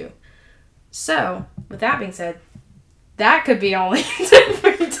want to. So, with that being said, that could be only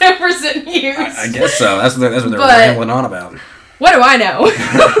 10% used. I guess so. That's what they're rambling on about. What do I know?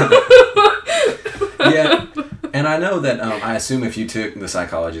 Yeah. And I know that, I assume if you took the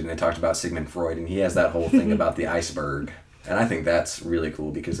psychology and they talked about Sigmund Freud, and he has that whole thing about the iceberg. And I think that's really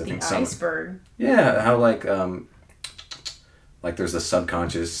cool because I think iceberg. Yeah, how like there's the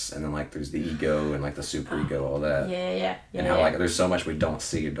subconscious and then like there's the ego and like the superego, all that. Yeah. And how like there's so much we don't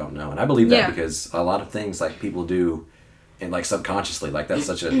see or don't know. And I believe that because a lot of things like people do and like subconsciously, like that's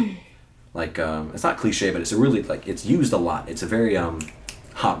such a like it's not cliche, but it's a really like it's used a lot. It's a very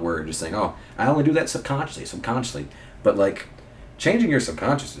hot word, just saying, oh, I only do that subconsciously. But like changing your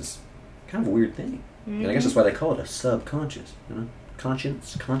subconscious is kind of a weird thing. And I guess that's why they call it a subconscious, you know?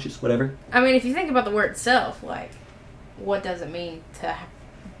 Conscious, whatever. I mean, if you think about the word itself, like, what does it mean to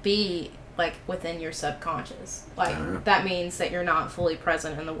be, like, within your subconscious? Like, that means that you're not fully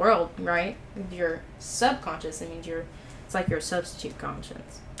present in the world, right? If you're subconscious, it means it's like your substitute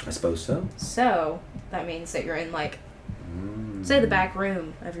conscience. I suppose so. So, that means that you're in, like, say the back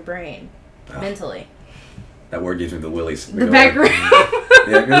room of your brain, mentally. That word gives me the willies. The back room.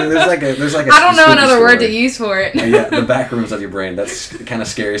 Yeah, there's like a I don't know another story. word to use for it. Yeah, the back rooms of your brain. That's kind of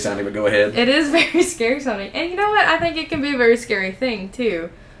scary sounding, but go ahead. It is very scary sounding. And you know what? I think it can be a very scary thing, too.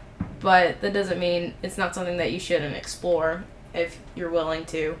 But that doesn't mean it's not something that you shouldn't explore if you're willing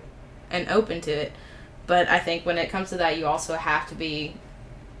to and open to it. But I think when it comes to that, you also have to be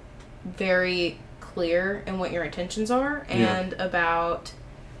very clear in what your intentions are and about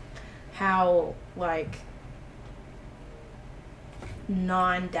how, like,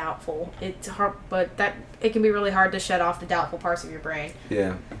 non-doubtful it's hard, but that it can be really hard to shut off the doubtful parts of your brain.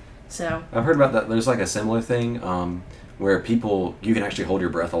 Yeah. So I've heard about that. There's like a similar thing where you can actually hold your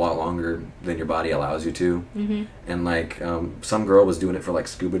breath a lot longer than your body allows you to. And like some girl was doing it for like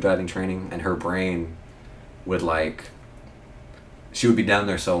scuba diving training, and her brain would she would be down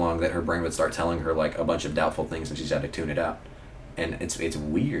there so long that her brain would start telling her like a bunch of doubtful things, and she's had to tune it out. And it's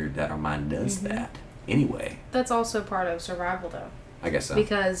weird that our mind does that anyway. That's also part of survival, though. I guess so.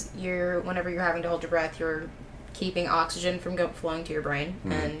 Because whenever you're having to hold your breath, you're keeping oxygen from flowing to your brain,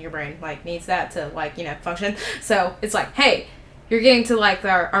 and your brain like needs that to function. So it's like, hey, you're getting to like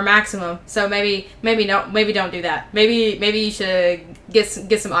our maximum. So maybe don't do that. Maybe you should get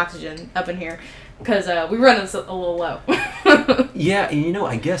some oxygen up in here because we run a little low. Yeah, and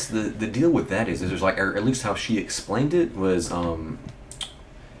I guess the deal with that is there's like, or at least how she explained it was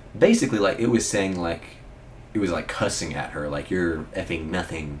basically like it was saying like. It was like cussing at her, like, you're effing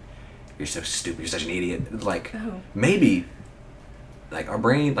nothing, you're so stupid, you're such an idiot. Like, maybe, like, our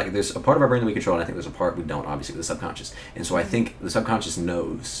brain, like, there's a part of our brain that we control, and I think there's a part we don't, obviously, with the subconscious. And so I think the subconscious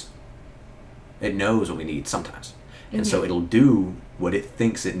knows. It knows what we need sometimes. And so it'll do what it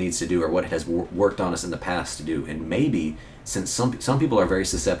thinks it needs to do, or what it has worked on us in the past to do. And maybe, since some people are very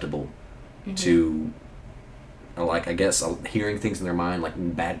susceptible to... like, I guess, hearing things in their mind, like,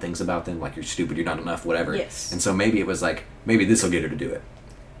 bad things about them, like, you're stupid, you're not enough, whatever. Yes. And so maybe it was like, maybe this will get her to do it.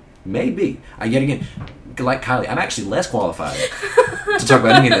 Maybe. Yet again, like Kylie, I'm actually less qualified to talk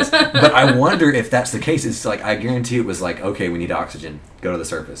about any of this, but I wonder if that's the case. It's like, I guarantee it was like, okay, we need oxygen, go to the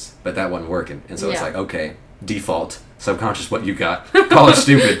surface. But that wasn't working. And so it's like, okay, default, subconscious, what you got, call her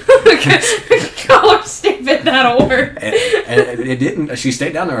stupid. Call her stupid, that'll work. And it didn't. She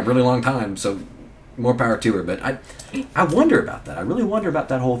stayed down there a really long time, so... more power to her, but I wonder about that. I really wonder about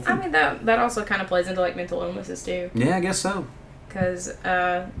that whole thing. I mean, that also kind of plays into, like, mental illnesses, too. Yeah, I guess so. Because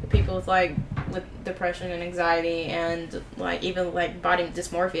people with depression and anxiety and, like, even, like, body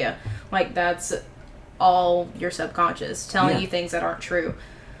dysmorphia, like, that's all your subconscious telling you things that aren't true.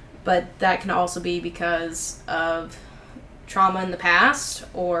 But that can also be because of trauma in the past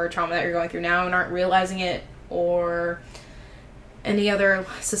or trauma that you're going through now and aren't realizing it, or... any other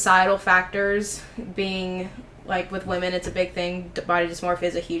societal factors being, like, with women, it's a big thing. Body dysmorphia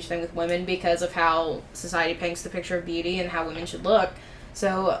is a huge thing with women because of how society paints the picture of beauty and how women should look.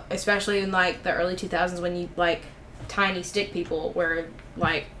 So, especially in, like, the early 2000s when you, like, tiny stick people where,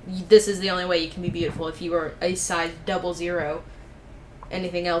 like, this is the only way you can be beautiful if you are a size 00.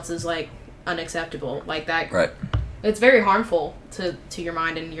 Anything else is, like, unacceptable. Like that, Right. it's very harmful to your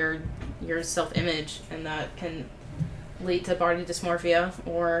mind and your self-image, and that can lead to body dysmorphia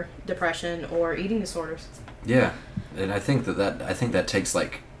or depression or eating disorders. Yeah, and I think that takes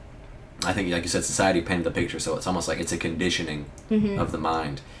like you said, society painted the picture, so it's almost like it's a conditioning of the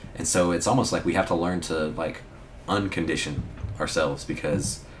mind, and so it's almost like we have to learn to like uncondition ourselves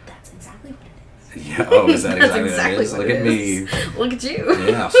because. That's exactly what it is. Yeah. Oh, is that That's exactly what it is? what Look it at is. me. Look at you.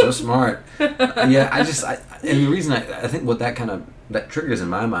 Yeah, so smart. Yeah, and the reason I think what that triggers in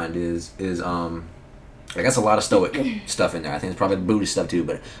my mind is I guess a lot of Stoic stuff in there. I think it's probably Buddhist stuff too,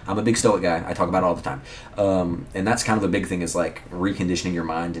 but I'm a big Stoic guy. I talk about it all the time. And that's kind of the big thing is like reconditioning your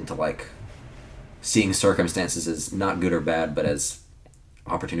mind into like seeing circumstances as not good or bad, but as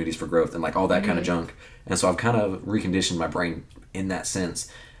opportunities for growth and like all that kind of junk. And so I've kind of reconditioned my brain in that sense.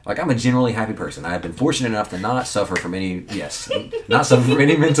 Like, I'm a generally happy person. I've been fortunate enough to not suffer from any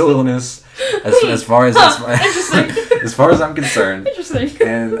mental illness as far as as far as I'm concerned. Interesting.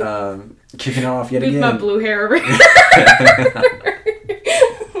 And kicking off yet With again. my blue hair over here.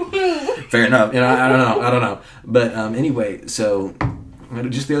 Fair enough. I don't know. But anyway, so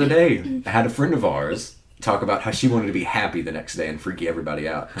just the other day, I had a friend of ours talk about how she wanted to be happy the next day and freaky everybody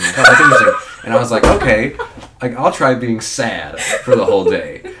out. I'm like, oh, that's interesting. And I was like, okay, like I'll try being sad for the whole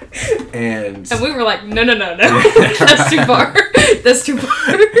day. And we were like, no. That's too far. That's too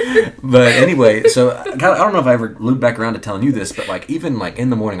far. But anyway, so I don't know if I ever looped back around to telling you this, but like even like in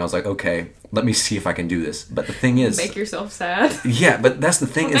the morning, I was like, okay, let me see if I can do this. But the thing is, make yourself sad. Yeah, but that's the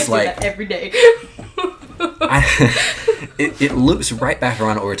thing. It's I like do that every day. it loops right back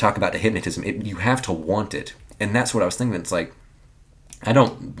around what we were talking about the hypnotism. You have to want it, and that's what I was thinking. It's like I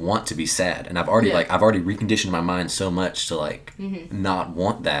don't want to be sad, and I've already reconditioned my mind so much to like not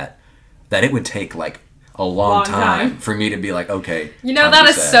want that it would take like a long time for me to be like, okay. That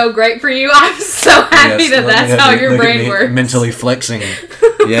is sad. So great for you. I'm so happy that's how your brain works. Mentally flexing.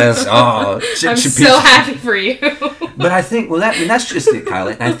 Yes. Oh, I'm so happy for you. But I think, that's just it,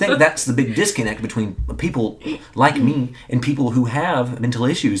 Kylie. And I think that's the big disconnect between people like me and people who have mental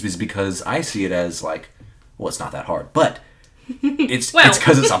issues is because I see it as like, well, it's not that hard. But it's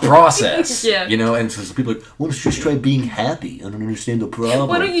because it's a process. Yeah. And so people are like, why don't you just try being happy? I don't understand the problem.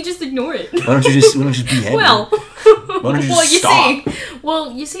 Why don't you just ignore it? Why don't you just be happy? Well, why don't you just stop?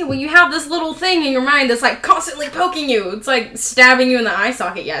 You see, when you have this little thing in your mind that's like constantly poking you, it's like stabbing you in the eye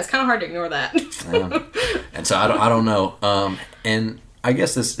socket. Yeah, it's kind of hard to ignore that. And so I don't know. And I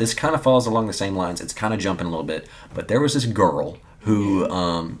guess this kind of falls along the same lines. It's kind of jumping a little bit, but there was this girl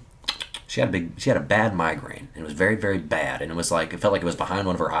who she had a bad migraine. And it was very, very bad, and it felt like it was behind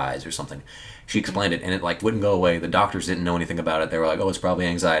one of her eyes or something. She explained it, and it like wouldn't go away. The doctors didn't know anything about it. They were like, oh, it's probably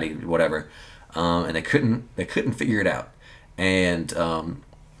anxiety, whatever. And they couldn't figure it out. And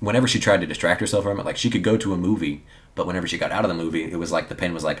whenever she tried to distract herself from it, like she could go to a movie, but whenever she got out of the movie, it was like the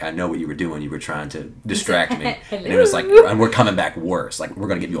pen was like, I know what you were doing. You were trying to distract me. And it was like, and we're coming back worse. Like, we're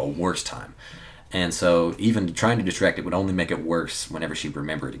going to give you a worse time. And so even trying to distract it would only make it worse whenever she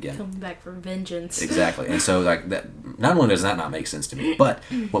remembered again. Coming back for vengeance. Exactly. And so like that, not only does that not make sense to me, but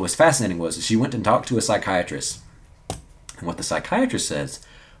what was fascinating was she went and talked to a psychiatrist. And what the psychiatrist says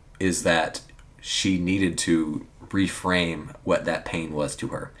is that she needed to reframe what that pain was to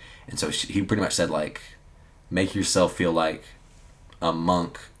her. And so he pretty much said like, make yourself feel like a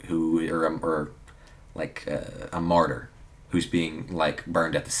monk or like a martyr who's being like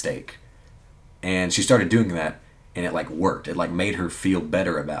burned at the stake. And she started doing that, and it like worked. It like made her feel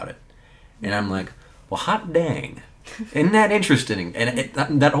better about it. And I'm like, well, hot dang, isn't that interesting? And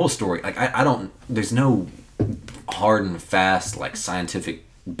that whole story, like I don't. There's no hard and fast like scientific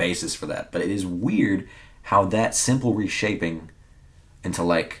basis for that, but it is weird how that simple reshaping into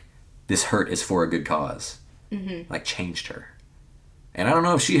like this hurt is for a good cause, like changed her. And I don't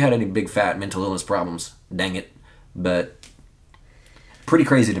know if she had any big fat mental illness problems. Dang it, but pretty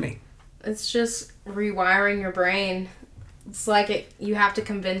crazy to me. It's just rewiring your brain. It's like you have to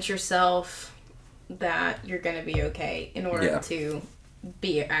convince yourself that you're going to be okay in order to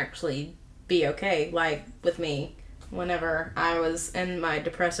actually be okay. Like with me, whenever I was in my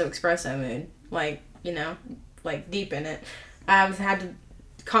depresso espresso mood, like, like deep in it, I had to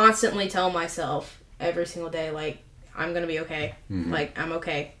constantly tell myself every single day, like, I'm going to be okay. Mm-hmm. Like, I'm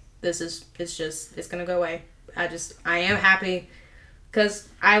okay. It's going to go away. I am happy. Because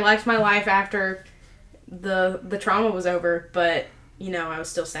I liked my life after the trauma was over, but, I was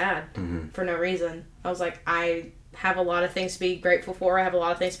still sad for no reason. I was like, I have a lot of things to be grateful for. I have a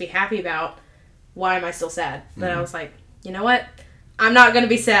lot of things to be happy about. Why am I still sad? But I was like, you know what? I'm not going to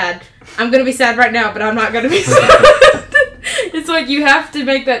be sad. I'm going to be sad right now, but I'm not going to be sad. It's like you have to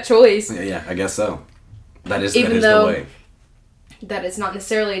make that choice. Yeah, I guess so. That is Even the though way. that it's not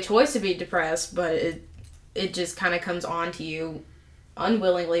necessarily a choice to be depressed, but it just kind of comes on to you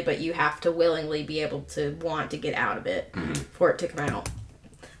unwillingly, but you have to willingly be able to want to get out of it for it to come out.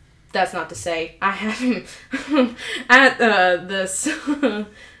 That's not to say I had him at this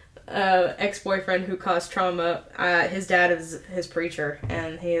ex-boyfriend who caused trauma. His dad is his preacher,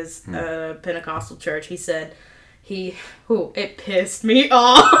 and he is a Pentecostal church. He said it pissed me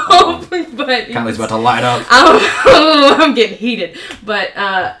off. But Kylie's about to light up. I'm getting heated.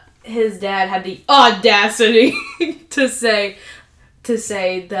 But his dad had the audacity to say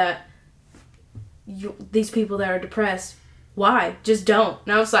that these people that are depressed, why? Just don't.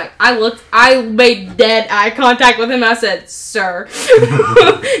 And I was like, I made dead eye contact with him. I said, sir,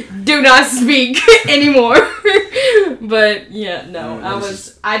 do not speak anymore. But yeah, no,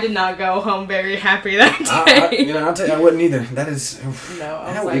 I did not go home very happy that day. I'll tell you, I wouldn't either. That is,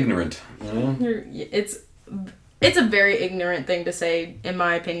 how ignorant. It's a very ignorant thing to say, in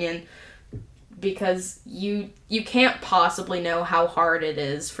my opinion, because you can't possibly know how hard it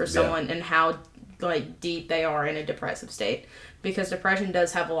is for someone and how like deep they are in a depressive state, because depression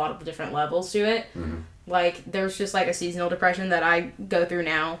does have a lot of different levels to it. Like there's just like a seasonal depression that I go through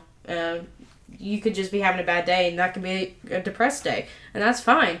now. You could just be having a bad day and that can be a depressed day, and that's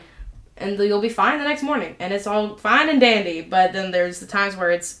fine, and you'll be fine the next morning and it's all fine and dandy. But then there's the times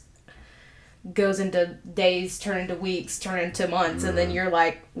where it's goes into days, turn into weeks, turn into months, and then you're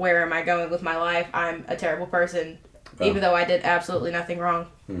like, where am I going with my life? I'm a terrible person, even though I did absolutely nothing wrong.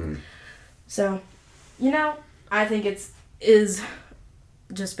 So, I think is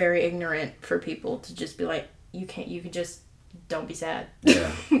just very ignorant for people to just be like, you can just don't be sad.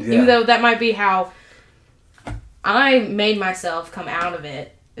 Yeah. Even though that might be how I made myself come out of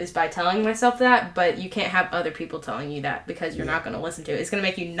it, is by telling myself that, but you can't have other people telling you that, because you're not going to listen to it. It's going to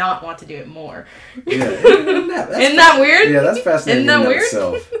make you not want to do it more. Yeah. Isn't that weird? Yeah, that's fascinating. Isn't that weird?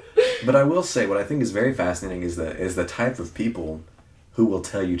 Itself. But I will say, what I think is very fascinating is the type of people who will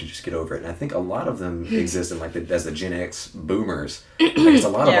tell you to just get over it. And I think a lot of them exist in as the Gen X boomers. Like it's a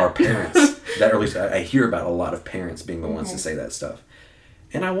lot of our parents that, or at least I hear about a lot of parents being the ones to say that stuff.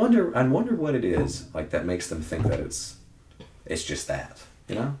 And I wonder what it is like that makes them think that it's just that,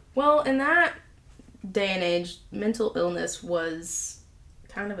 Well, in that day and age, mental illness was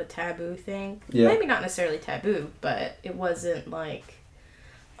kind of a taboo thing. Yeah. Maybe not necessarily taboo, but it wasn't like,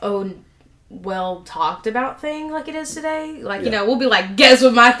 well talked about thing like it is today. Like, we'll be like, guess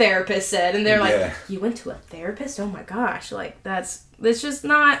what my therapist said? And they're like, you went to a therapist? Oh my gosh. Like, it's just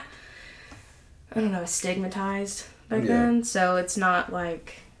not, I don't know, stigmatized back then. So it's not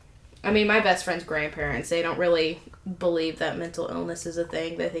like, my best friend's grandparents, they don't really believe that mental illness is a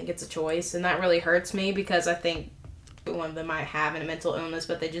thing. They think it's a choice. And that really hurts me, because I think one of them might have a mental illness,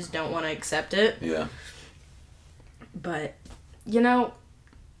 but they just don't want to accept it. Yeah. But,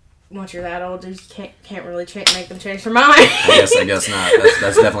 once you're that old, you can't really make them change their mind. I guess not.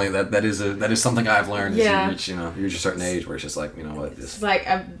 That's definitely that is something I've learned. Yeah. As you reach a certain age where it's just like, what, it's like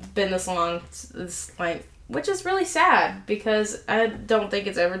I've been this long. It's like, which is really sad, because I don't think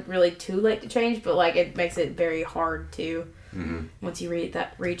it's ever really too late to change, but like it makes it very hard to once you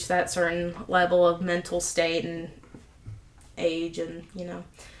reach that certain level of mental state and age, and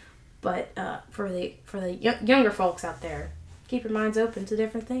But for the younger folks out there, keep your minds open to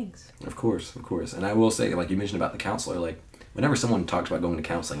different things. Of course. And I will say, like you mentioned about the counselor, like whenever someone talks about going to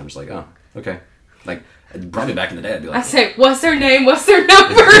counseling, I'm just like, oh, okay. Like, probably back in the day, I'd be like, I say, what's their name? What's their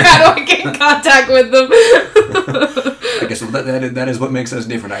number? How do I get in contact with them? I guess that is what makes us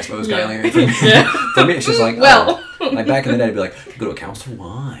different, I suppose, Yeah. Kylie. For me, it's just like, well, like back in the day, I'd be like, go to a counselor?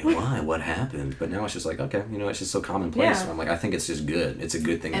 Why? What happened? But now it's just like, okay, it's just so commonplace. Yeah. I'm like, I think it's just good. It's a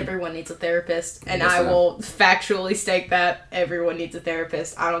good thing. Everyone needs a therapist, and Yes, I will factually state that everyone needs a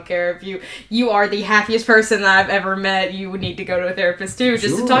therapist. I don't care if you are the happiest person that I've ever met. You would need to go to a therapist too,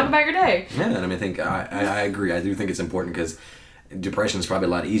 just to talk about your day. Yeah, and I think I agree. I do think it's important, because depression is probably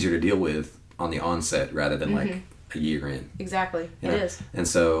a lot easier to deal with on the onset rather than like a year in. Exactly, Yeah. It is. And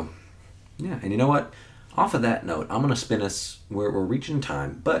so, yeah, and you know what? Off of that note, I'm going to spin us, we're reaching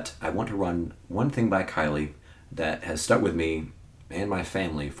time, but I want to run one thing by Kylie that has stuck with me and my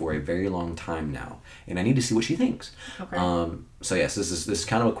family for a very long time now, and I need to see what she thinks. Okay. So yes, this is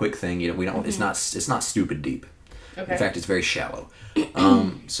kind of a quick thing. We don't. It's not stupid deep. Okay. In fact, it's very shallow.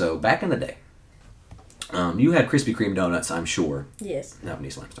 So back in the day, you had Krispy Kreme donuts, I'm sure. Yes. No, in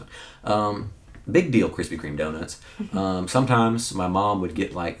East Limestone. Big deal, Krispy Kreme donuts. Sometimes my mom would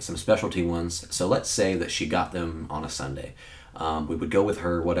get like some specialty ones. So let's say that she got them on a Sunday. We would go with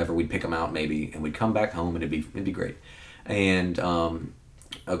her, whatever. We'd pick them out maybe, and we'd come back home, and it'd be great. And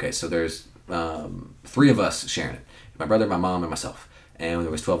okay, so there's 3 of us sharing it: my brother, my mom, and myself. And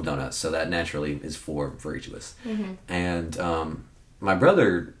there was 12 donuts, so that naturally is 4 for each of us. And my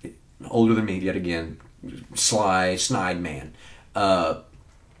brother, older than me, yet again, sly, snide man.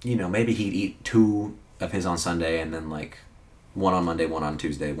 Maybe he'd eat 2 of his on Sunday, and then like 1 on Monday, 1 on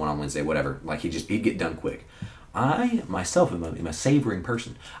Tuesday, 1 on Wednesday, whatever. Like he'd get done quick. I myself am a savoring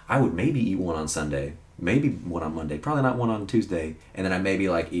person. I would maybe eat 1 on Sunday, maybe 1 on Monday, probably not 1 on Tuesday, and then I maybe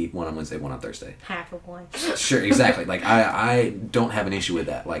like eat 1 on Wednesday, 1 on Thursday. Half of one. Sure, exactly. Like I don't have an issue with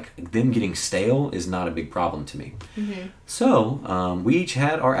that. Like them getting stale is not a big problem to me. So we each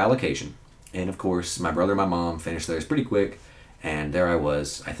had our allocation, and of course my brother and my mom finished theirs pretty quick, and there I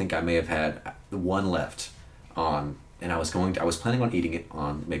was. I think I may have had 1 left on, and I was planning on eating it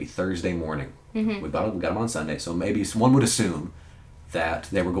on maybe Thursday morning. We got them on Sunday, so maybe one would assume that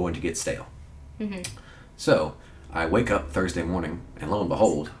they were going to get stale. So I wake up Thursday morning, and lo and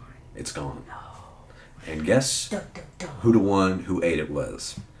behold, it's gone. And guess who the one who ate it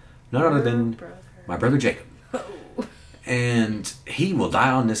was? None other than my brother Jacob. And he will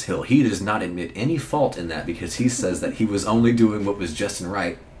die on this hill. He does not admit any fault in that, because he says that he was only doing what was just and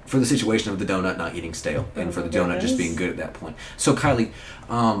right for the situation of the donut not eating stale, and for the donut just being good at that point. So Kylie,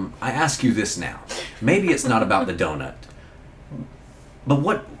 I ask you this now. Maybe it's not about the donut, but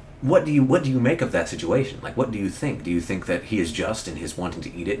what do you make of that situation? Like, what do you think? Do you think that he is just in his wanting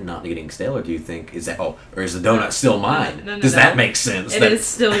to eat it and not getting stale, or do you think is the donut still mine? Does that make sense? It is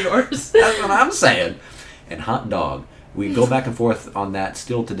still yours. That's what I'm saying. And hot dog. We go back and forth on that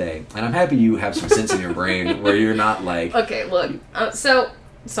still today, and I'm happy you have some sense in your brain where you're not like. Okay, look.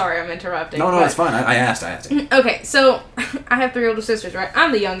 Sorry, I'm interrupting. No, it's fine. I asked it. Okay, so I have 3 older sisters, right?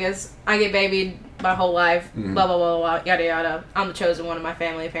 I'm the youngest. I get babied my whole life. Blah, blah, blah, blah, yada, yada. I'm the chosen one in my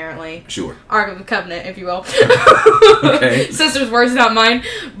family, apparently. Sure. Ark of the Covenant, if you will. Okay. Sisters' words, not mine.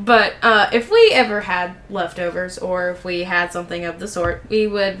 But if we ever had leftovers, or if we had something of the sort, we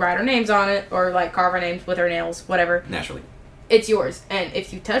would write our names on it, or like carve our names with our nails, whatever. Naturally. It's yours. And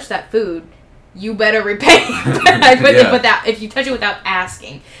if you touch that food, you better repay back if you touch it without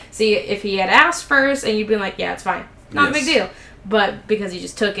asking. See, if he had asked first and you'd been like, yeah, it's fine. Not a big deal. But because you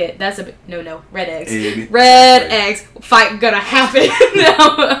just took it, that's a no. Red eggs. Eggs. Fight gonna happen.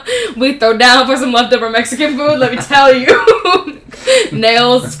 Now, we throw down for some leftover Mexican food, let me tell you.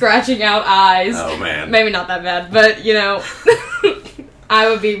 Nails, scratching out eyes. Oh, man. Maybe not that bad, but, I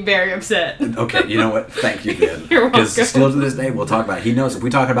would be very upset. Okay, you know what? Thank you, then. You're welcome. Because still to this day, we'll talk about it. He knows. If we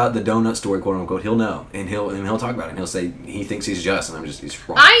talk about the donut story, quote unquote, he'll know, and he'll talk about it, and he'll say he thinks he's just, and he's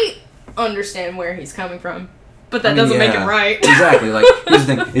wrong. I understand where he's coming from, but that doesn't make it right. Exactly. Like, here's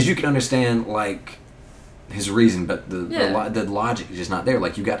the thing: is you can understand like his reason, but the logic is just not there.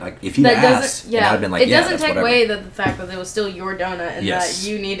 Like, you got if he asked, I'd have been like, it doesn't take whatever. away the fact that it was still your donut, and that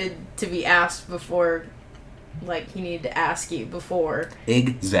you needed to be asked before. Like, he needed to ask you before.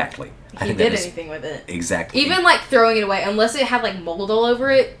 Exactly. He did anything with it. Exactly. Even, like, throwing it away. Unless it had, like, mold all over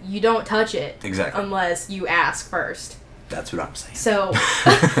it, you don't touch it. Exactly. Unless you ask first. That's what I'm saying. So,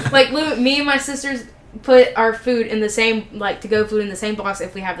 like, me and my sisters put our food in the same, like, to-go food in the same box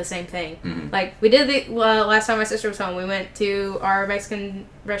if we have the same thing. Mm-hmm. Like, we did last time my sister was home. We went to our Mexican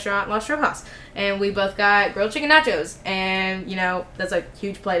restaurant, Las Rojas. And we both got grilled chicken nachos. And, that's a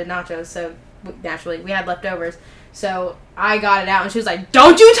huge plate of nachos, so... Naturally, we had leftovers, so I got it out, and she was like,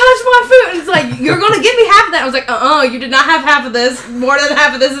 "Don't you touch my food!" And it's like, "You're gonna give me half of that." I was like, you did not have half of this. More than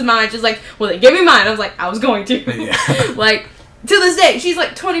half of this is mine. She's like, "Well, then give me mine." I was like, "I was going to." Yeah. Like, to this day, she's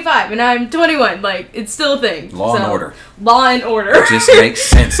like 25, and I'm 21. Like, it's still a thing. Law and order. Law and order. It just makes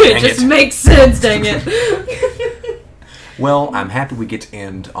sense. It just makes sense. Dang it. Well, I'm happy we get to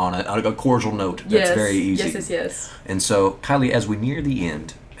end on a cordial note. That's very easy. Yes. And so, Kylie, as we near the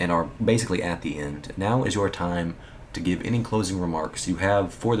end, and are basically at the end, now is your time to give any closing remarks you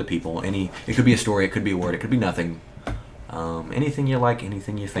have for the people. It could be a story, it could be a word, it could be nothing. Anything you like,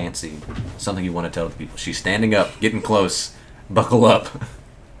 anything you fancy, something you want to tell the people. She's standing up, getting close. Buckle up.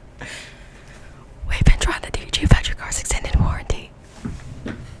 We've been trying to teach you about your car's extended warranty.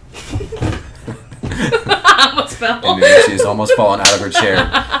 I almost fell. And she's almost fallen out of her chair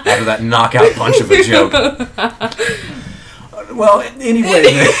after that knockout punch of a joke. Well,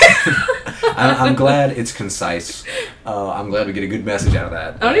 anyway, I'm glad it's concise. I'm glad we get a good message out of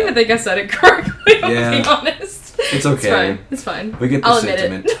that. I don't even think I said it correctly, to be honest. It's okay. It's fine. We get the I'll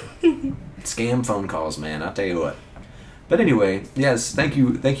sentiment. Scam phone calls, man. I'll tell you what. But anyway, yes, thank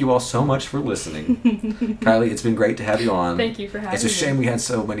you all so much for listening. Kylie, it's been great to have you on. Thank you for having me. It's a shame we had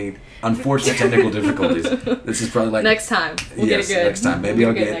so many unfortunate technical difficulties. This is probably like... Next time. We'll get it good. Next time. Maybe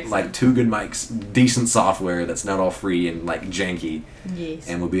I'll get like 2 good mics, decent software that's not all free and like janky. Yes.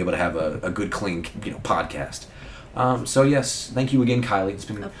 And we'll be able to have a good, clean, podcast. So yes, thank you again, Kylie. It's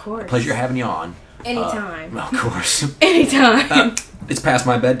been a pleasure having you on. Anytime. Of course. Anytime. It's past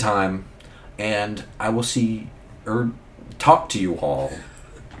my bedtime, and I will see or talk to you all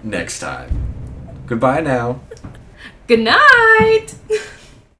next time. Goodbye now. Good night.